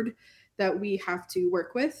board that we have to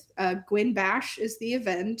work with. Gwyn Bash is the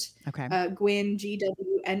event. Okay. Gwyn,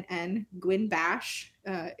 Gwynn, Gwyn Bash.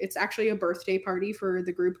 It's actually a birthday party for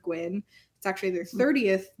the group Gwyn. It's actually their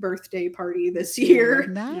 30th birthday party this year.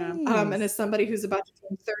 Nice. And as somebody who's about to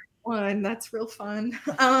turn 31, that's real fun.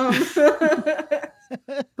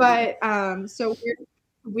 But so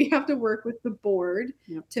we have to work with the board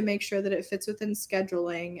to make sure that it fits within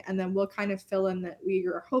scheduling, and then we'll kind of fill in that. We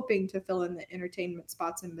are hoping to fill in the entertainment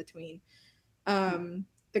spots in between.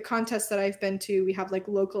 The contests that I've been to, we have like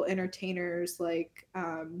local entertainers, like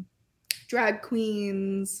drag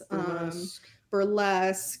queens,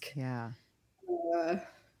 burlesque. Yeah. I've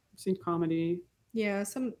seen comedy. Yeah,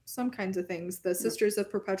 some kinds of things. The Sisters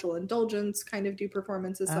of Perpetual Indulgence kind of do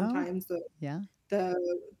performances sometimes. Yeah. The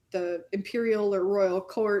the imperial or royal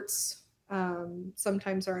courts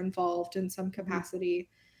sometimes are involved in some capacity.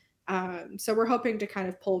 So we're hoping to kind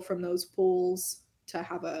of pull from those pools to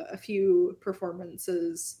have a few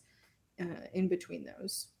performances in between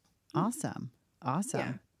those. Awesome.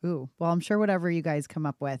 Yeah. Ooh, well, I'm sure whatever you guys come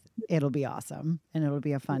up with, it'll be awesome and it'll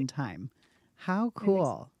be a fun time. How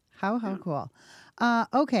cool. How cool.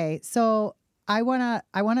 Okay, so I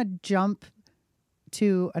wanna jump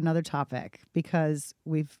to another topic because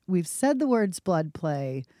we've said the words blood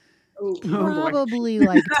play Oh, Oh boy. probably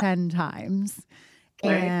like 10 times.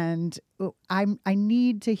 okay. And I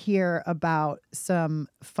need to hear about some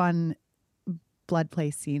fun blood play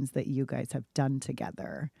scenes that you guys have done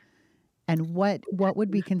together. And what would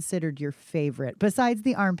be considered your favorite besides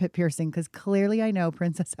the armpit piercing? Because clearly I know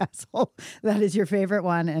Princess Asshole, that is your favorite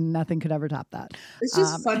one, and nothing could ever top that. It's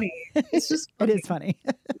just funny. It's just It funny. is funny.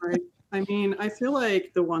 Right. I mean, I feel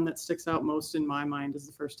like the one that sticks out most in my mind is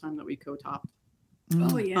the first time that we co-topped.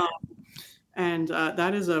 Oh yeah. And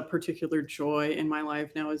that is a particular joy in my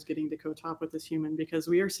life now, is getting to co-top with this human, because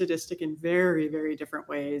we are sadistic in very, very different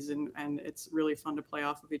ways. And it's really fun to play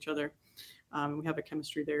off of each other. We have a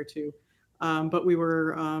chemistry there too. But we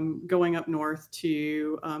were going up north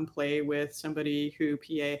to play with somebody who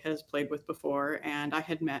PA has played with before, and I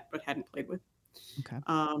had met but hadn't played with. Okay.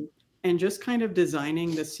 And just kind of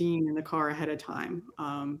designing the scene in the car ahead of time.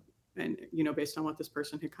 And, based on what this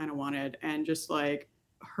person had kind of wanted, and just like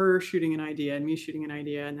her shooting an idea and me shooting an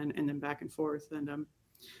idea, and then back and forth. And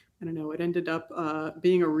I don't know, it ended up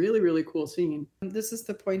being a really, really cool scene. This is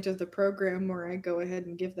the point of the program where I go ahead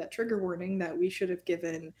and give that trigger warning that we should have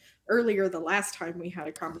given earlier the last time we had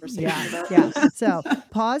a conversation about this. So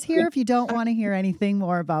pause here if you don't want to hear anything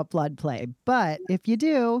more about blood play. But if you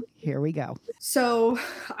do, here we go. So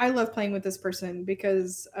I love playing with this person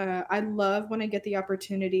because I love when I get the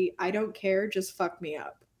opportunity. I don't care, just fuck me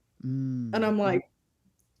up. And I'm like,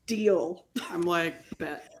 deal. I'm like,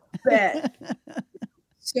 bet.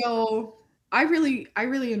 So I really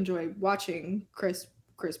enjoy watching Kris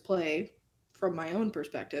play from my own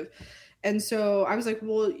perspective. And so I was like,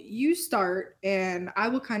 well, you start and I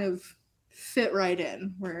will kind of fit right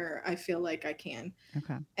in where I feel like I can.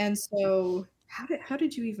 Okay. And so how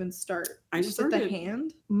did you even start? Was it the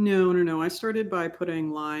hand? No. I started by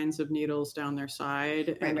putting lines of needles down their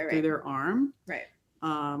side and through their arm. Right.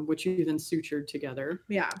 Which you then sutured together.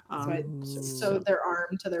 Yeah. So their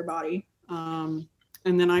arm to their body.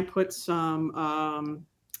 And then I put some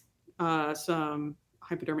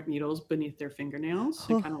hypodermic needles beneath their fingernails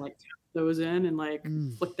and kind of like tap those in and like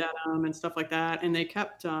flicked at them and stuff like that. And they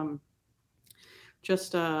kept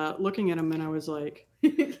just looking at them, and I was like,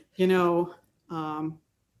 it'd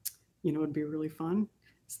be really fun.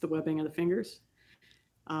 It's the webbing of the fingers.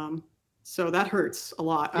 So that hurts a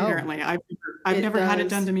lot. Apparently, I've never had it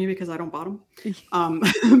done to me because I don't bottom.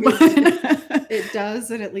 It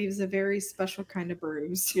does, and it leaves a very special kind of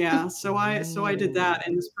bruise. Yeah. So I did that,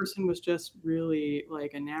 and this person was just really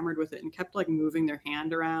like enamored with it and kept like moving their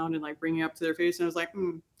hand around and like bringing it up to their face. And I was like,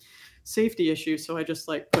 safety issue. So I just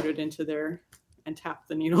like put it into there and tapped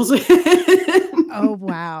the needles in. Oh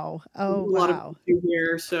wow! A lot of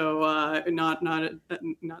here, so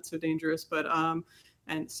not so dangerous, but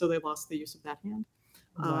and so they lost the use of that hand.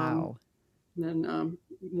 Wow. Then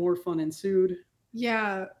more fun ensued.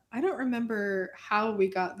 Yeah, I don't remember how we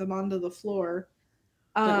got them onto the floor.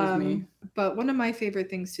 That was me. But one of my favorite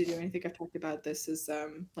things to do, and I think I've talked about this, is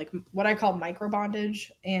like what I call micro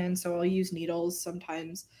bondage. And so I'll use needles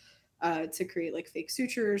sometimes to create like fake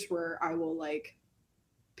sutures where I will like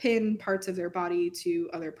pin parts of their body to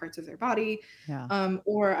other parts of their body. Yeah.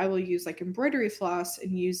 Or I will use like embroidery floss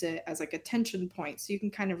and use it as like a tension point. So you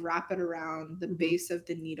can kind of wrap it around the base of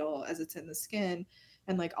the needle as it's in the skin.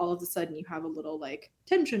 And like all of a sudden you have a little like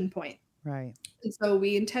tension point. Right. And so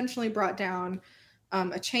we intentionally brought down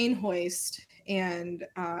a chain hoist, and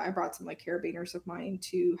I brought some like carabiners of mine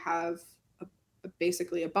to have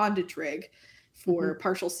basically a bondage rig for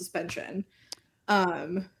partial suspension.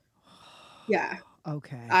 Yeah.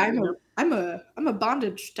 Okay. I'm a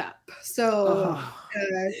bondage tap. So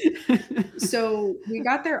so we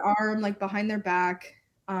got their arm like behind their back,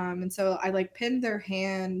 and so I like pinned their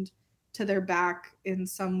hand to their back in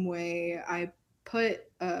some way. I put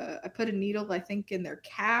a needle, I think, in their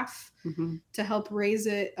calf to help raise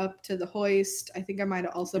it up to the hoist. I think I might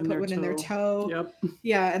have also put one in their toe. Yep.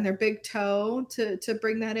 Yeah, and their big toe to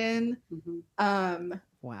bring that in.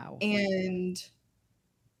 Wow. And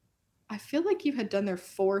I feel like you had done their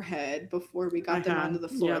forehead before we got them onto the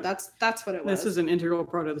floor. Yeah. That's what it was. This is an integral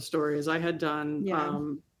part of the story. Is I had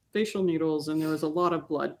done facial needles, and there was a lot of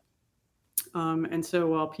blood. And so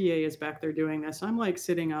while PA is back there doing this, I'm like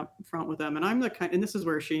sitting up front with them, and I'm the kind, and this is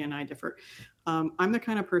where she and I differ. I'm the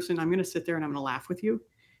kind of person, I'm going to sit there and I'm going to laugh with you,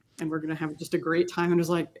 and we're going to have just a great time. And it's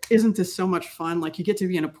like, isn't this so much fun? Like, you get to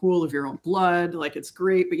be in a pool of your own blood. Like, it's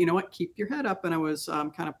great, but you know what? Keep your head up. And I was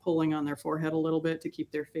kind of pulling on their forehead a little bit to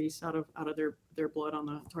keep their face out of their blood on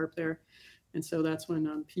the tarp there. And so that's when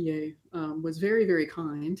PA was very, very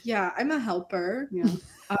kind. Yeah, I'm a helper. Yeah.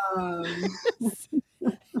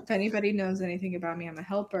 If anybody knows anything about me, I'm a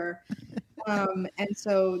helper. And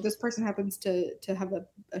so this person happens to have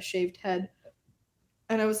a shaved head.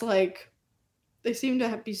 And I was like, they seem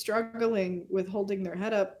to be struggling with holding their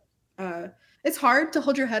head up. It's hard to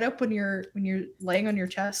hold your head up when you're laying on your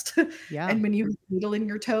chest. Yeah. And when you have a needle in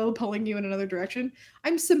your toe pulling you in another direction.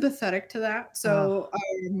 I'm sympathetic to that. So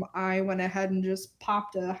I went ahead and just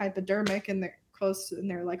popped a hypodermic in their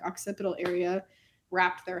like occipital area,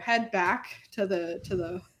 wrapped their head back to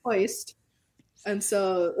the hoist. And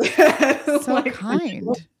so so like, kind.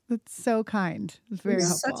 That's so kind. It's very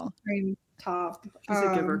helpful. Such a kind top. She's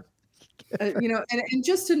a giver. And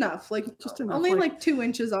just enough, like only like 2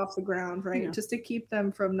 inches off the ground, right? Yeah. Just to keep them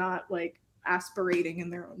from not like aspirating in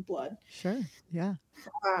their own blood. Sure. Yeah.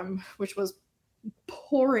 Which was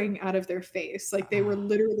pouring out of their face. Like they were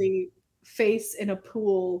literally face in a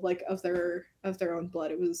pool like of their own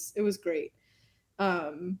blood. It was great.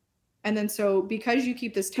 And then so because you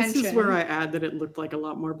keep this tension. This is where I add that it looked like a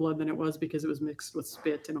lot more blood than it was because it was mixed with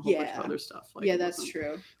spit and a whole bunch of other stuff. Like, yeah, that's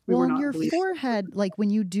true. Well, on your forehead, like when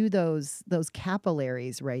you do those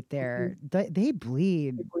capillaries right there, they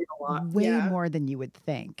bleed a lot. way more than you would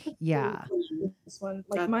think. Yeah. This one,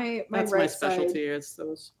 like my that's right my specialty. side, Is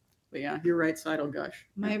those. But yeah, your right side will gush.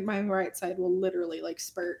 My right side will literally like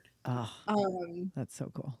spurt. Oh, that's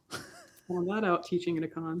so cool. Well, I'm not out teaching at a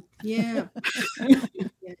con. Yeah.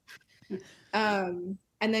 And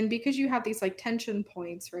then because you have these like tension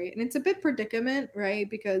points, right? And it's a bit predicament, right?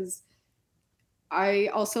 Because I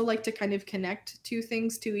also like to kind of connect two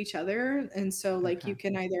things to each other. And so like you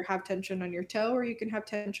can either have tension on your toe or you can have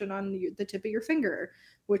tension on the tip of your finger.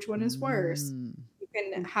 Which one is worse? You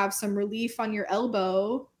can have some relief on your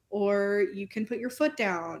elbow or you can put your foot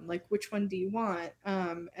down. Like, which one do you want?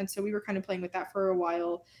 And so we were kind of playing with that for a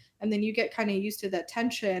while. And then you get kind of used to that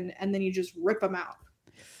tension and then you just rip them out.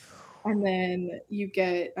 And then you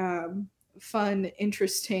get fun,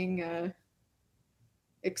 interesting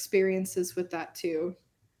experiences with that too.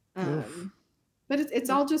 But it's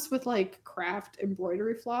all just with like craft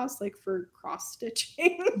embroidery floss, like for cross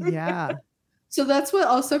stitching. Yeah. So that's what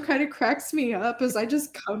also kind of cracks me up is I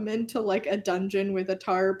just come into like a dungeon with a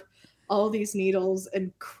tarp, all these needles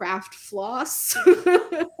and craft floss.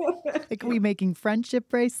 Like, are we making friendship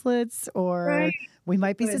bracelets or we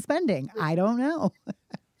might be suspending? I don't know.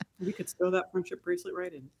 We could sew that friendship bracelet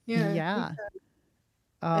right in. Yeah.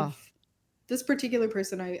 This particular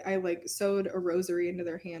person, I like sewed a rosary into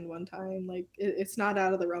their hand one time. Like it's not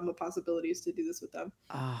out of the realm of possibilities to do this with them.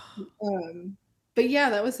 But yeah,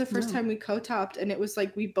 that was the first time we co-topped, and it was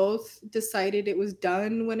like we both decided it was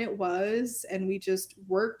done when it was, and we just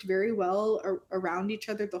worked very well around each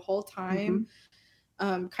other the whole time.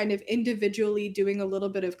 Kind of individually doing a little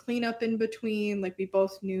bit of cleanup in between. Like we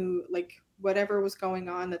both knew like whatever was going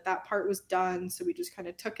on, that part was done. So we just kind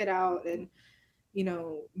of took it out and,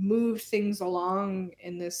 moved things along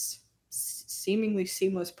in this seemingly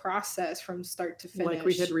seamless process from start to finish. Like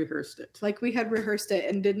we had rehearsed it.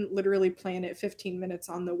 And didn't literally plan it 15 minutes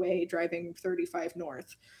on the way driving 35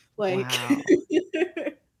 north. Like, wow.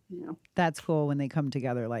 Yeah. That's cool when they come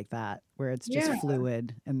together like that, where it's just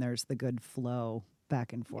fluid and there's the good flow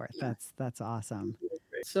back and forth. That's awesome.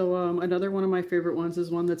 So another one of my favorite ones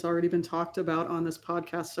is one that's already been talked about on this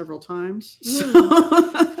podcast several times.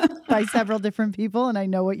 So. By several different people, and I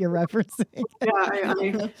know what you're referencing.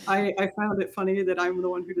 Yeah, I found it funny that I'm the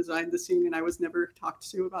one who designed the scene and I was never talked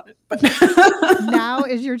to about it. But now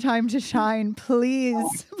is your time to shine,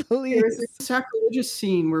 please. There's a sacrilegious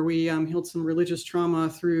scene where we healed some religious trauma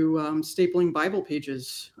through stapling Bible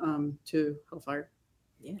pages to hellfire.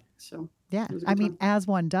 Yeah. So yeah, I mean, as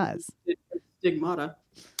one does. Stigmata,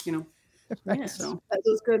 Right. Yes. So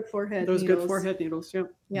those good forehead needles.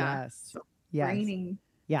 Yep. Yeah. Yes. So, yes. Raining.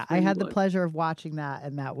 Yeah, I had the pleasure of watching that,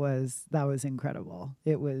 and that was incredible.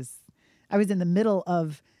 I was in the middle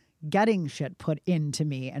of getting shit put into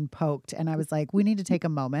me and poked. And I was like, we need to take a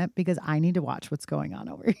moment because I need to watch what's going on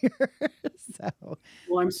over here. So,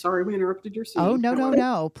 Well, I'm sorry we interrupted your scene. oh,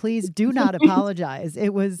 no. Please do not apologize.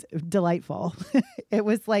 It was delightful. It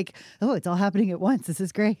was like, oh, it's all happening at once. This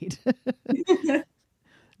is great.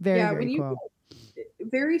 Very cool.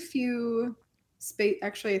 Very few space.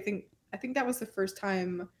 Actually, I think that was the first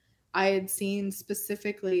time I had seen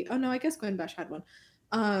specifically. Oh no, I guess Gwen Besh had one.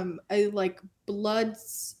 A like blood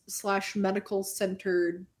 / medical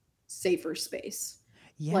centered safer space.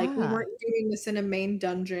 Yeah. Like we weren't doing this in a main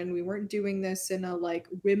dungeon. We weren't doing this in a like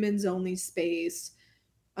women's only space.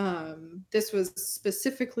 This was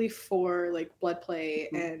specifically for like blood play,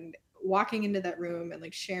 and walking into that room and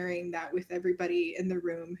like sharing that with everybody in the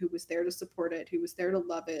room who was there to support it, who was there to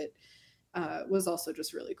love it, was also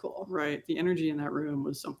just really cool. Right. The energy in that room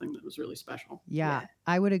was something that was really special. Yeah,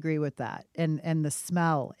 I would agree with that. And the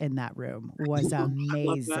smell in that room was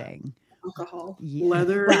amazing. Alcohol. Yeah.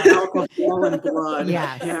 Leather, alcohol, and blood.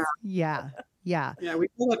 Yes. Yeah. Yeah, we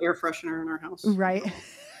call it air freshener in our house. Right.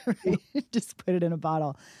 Right. Just put it in a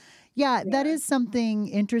bottle. Yeah, that is something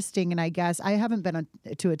interesting. And I guess I haven't been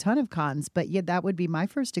to a ton of cons, but yeah, that would be my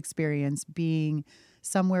first experience being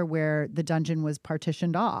somewhere where the dungeon was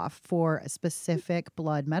partitioned off for a specific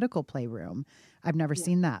blood medical playroom. I've never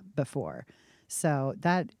seen that before. So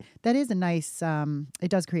that is a nice, it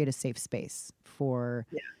does create a safe space for,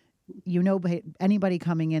 anybody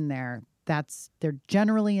coming in there. They're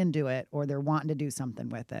generally into it or they're wanting to do something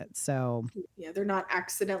with it. So yeah, they're not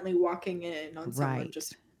accidentally walking in on someone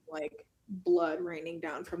just like blood raining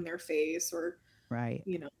down from their face or,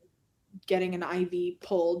 getting an IV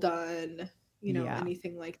pull done,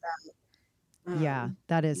 anything like that.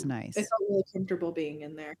 That is nice. I felt really comfortable being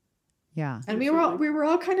in there. Yeah. And we were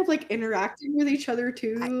all kind of like interacting with each other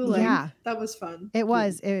too. That was fun. It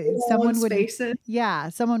was.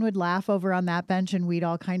 Someone would laugh over on that bench and we'd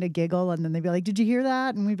all kind of giggle and then they'd be like, "Did you hear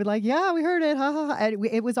that?" And we'd be like, "Yeah, we heard it." Ha ha. And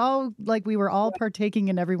it was all like we were all partaking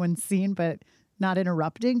in everyone's scene, but not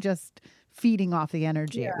interrupting, just feeding off the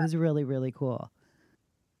energy. It was really, really cool.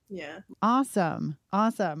 Yeah. Awesome.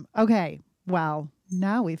 Okay. Well,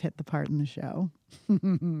 now we've hit the part in the show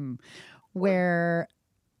where,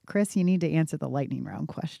 Kris, you need to answer the lightning round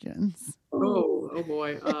questions. Oh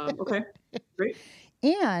boy. Okay, great.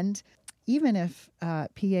 And even if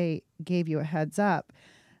PA gave you a heads up,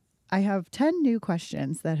 I have 10 new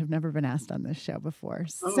questions that have never been asked on this show before.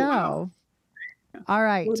 Wow. All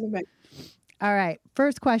right. All right.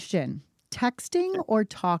 First question, texting or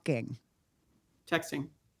talking? Texting.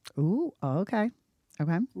 Ooh, okay.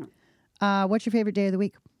 What's your favorite day of the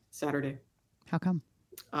week? Saturday. How come?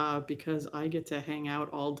 Because I get to hang out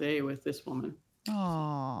all day with this woman.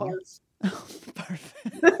 Oh,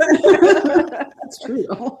 perfect. That's true.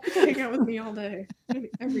 Hang out with me all day,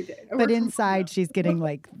 every day. But inside, she's getting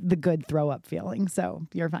like the good throw up feeling, so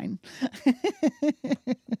you're fine.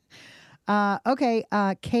 Okay,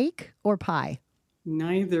 cake or pie?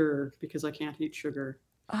 Neither, because I can't eat sugar.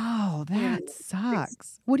 Oh, that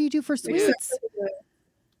sucks. What do you do for sweets?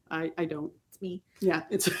 I don't. It's me. Yeah,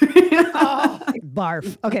 it's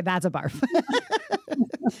barf. Okay, that's a barf.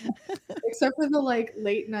 Except for the like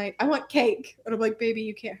late night, I want cake. And I'm like, baby,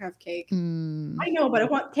 you can't have cake. I know, but I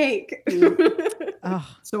want cake.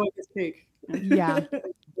 So I get cake. Yeah.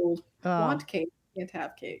 Want cake, can't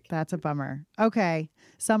have cake. That's a bummer. Okay.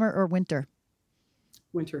 Summer or winter?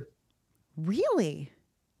 Winter. Really?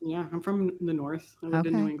 Yeah, I'm from the north. I lived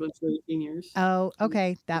in New England for 18 years. Oh,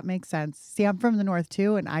 okay. That makes sense. See, I'm from the north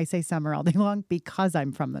too, and I say summer all day long because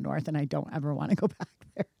I'm from the north and I don't ever want to go back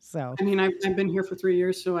there. So I mean, I've been here for 3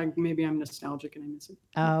 years, so maybe I'm nostalgic and I miss it.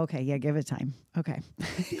 Oh, okay. Yeah, give it time. Okay.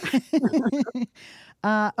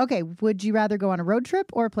 Okay. Would you rather go on a road trip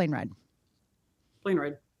or a plane ride? Plane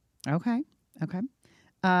ride. Okay.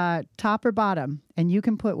 Top or bottom? And you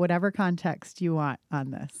can put whatever context you want on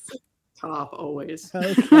this. Top, always.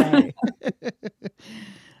 Okay.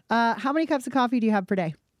 How many cups of coffee do you have per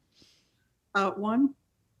day? 1,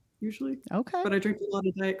 usually. Okay. But I drink a lot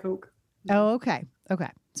of Diet Coke. Oh, okay.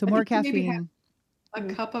 So more caffeine. A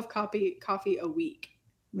cup of coffee a week.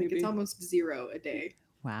 Like it's almost 0 a day.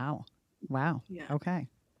 Wow. Yeah. Okay.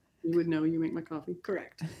 You would know you make my coffee.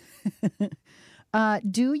 Correct.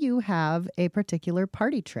 Do you have a particular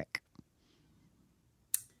party trick?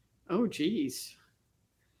 Oh, geez.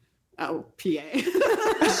 Oh, PA.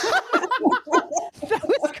 That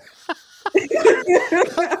was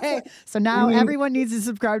okay. So now everyone needs to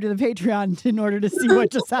subscribe to the Patreon in order to see what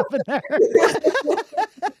just happened there.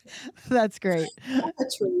 That's great.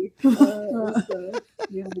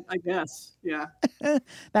 Yeah, I guess. Yeah.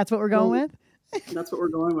 That's what we're going with? That's what we're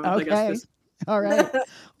going with. Okay. I guess All right.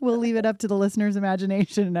 We'll leave it up to the listener's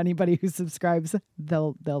imagination, and anybody who subscribes,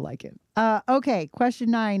 they'll like it. Okay.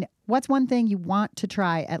 Question 9. What's one thing you want to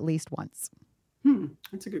try at least once?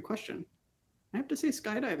 That's a good question. I have to say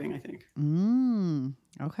skydiving, I think.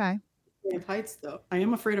 Okay. Afraid of heights, though. I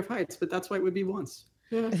am afraid of heights, but that's why it would be once.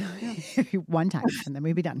 Yeah. One time, and then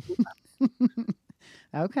we'd be done.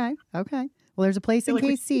 Okay. Well, there's a place in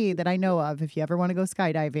KC that I know of. If you ever want to go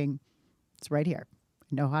skydiving, it's right here.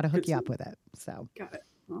 I know how to hook you up with it. So, got it.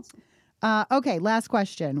 Awesome. Okay. Last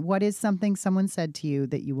question. What is something someone said to you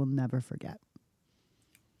that you will never forget?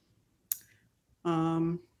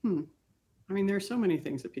 I mean, there are so many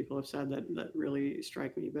things that people have said that really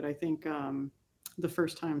strike me, but I think the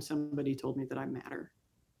first time somebody told me that I matter,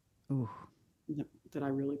 Ooh, that I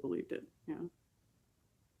really believed it. Yeah.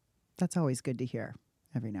 that's always good to hear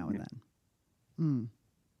every now and then.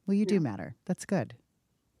 Well, you do matter. That's good.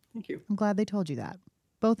 Thank you. I'm glad they told you that.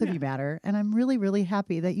 Both of you matter. And I'm really, really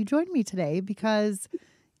happy that you joined me today because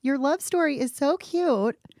your love story is so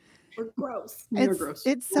cute. We're gross. You're gross.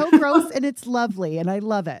 It's so gross and it's lovely and I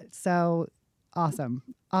love it. So awesome.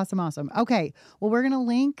 Okay. Well, we're going to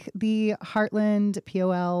link the Heartland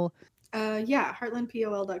POL.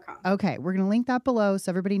 Heartlandpol.com. Okay. We're going to link that below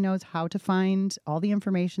so everybody knows how to find all the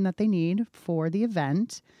information that they need for the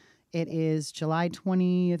event. It is July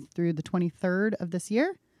 20th through the 23rd of this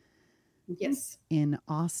year. Yes. In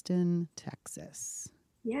Austin, Texas.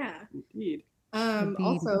 Yeah. Indeed.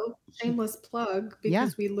 Also, shameless plug,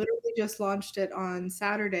 because we literally just launched it on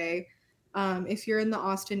Saturday. If you're in the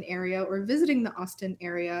Austin area or visiting the Austin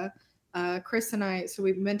area, Kris and I, so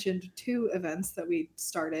we've mentioned 2 events that we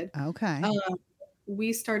started. Okay.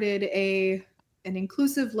 We started an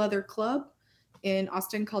inclusive leather club in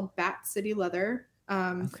Austin called Bat City Leather.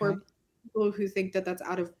 For people who think that that's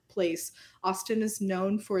out of place, Austin is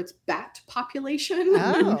known for its bat population.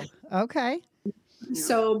 Oh, okay.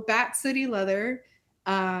 So Bat City Leather,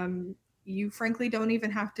 you frankly don't even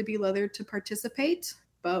have to be leather to participate,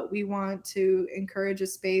 but we want to encourage a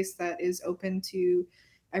space that is open to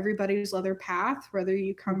everybody's leather path, whether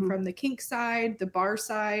you come from the kink side, the bar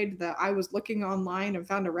side, I was looking online and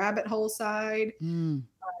found a rabbit hole side.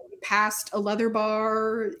 Past a leather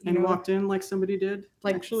bar and walked in like somebody did,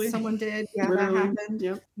 like actually someone did. Yeah, literally. That happened.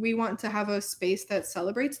 Yep. We want to have a space that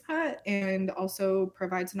celebrates that and also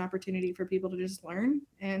provides an opportunity for people to just learn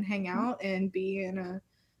and hang out and be in a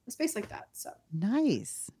space like that. So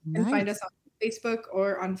nice. And find us on Facebook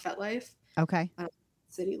or on FetLife. Okay.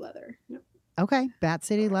 City Leather. Yep. Okay. Bat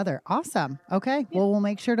City Leather. Awesome. Okay. Well, we'll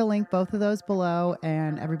make sure to link both of those below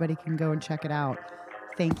and everybody can go and check it out.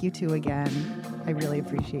 Thank you 2 again. I really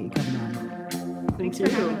appreciate you coming on. Thanks for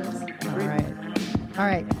having us. All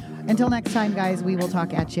right. Until next time, guys, we will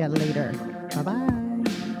talk at you later. Bye-bye.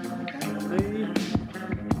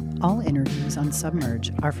 All interviews on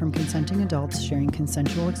Submerge are from consenting adults sharing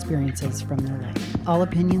consensual experiences from their life. All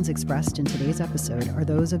opinions expressed in today's episode are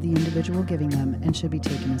those of the individual giving them and should be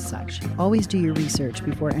taken as such. Always do your research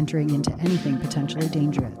before entering into anything potentially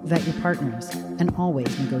dangerous. Vet your partners and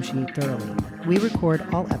always negotiate thoroughly. We record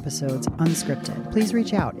all episodes unscripted. Please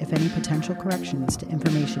reach out if any potential corrections to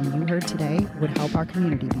information you heard today would help our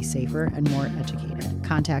community be safer and more educated.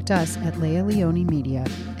 Contact us at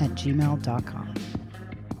lealeonemedia@gmail.com.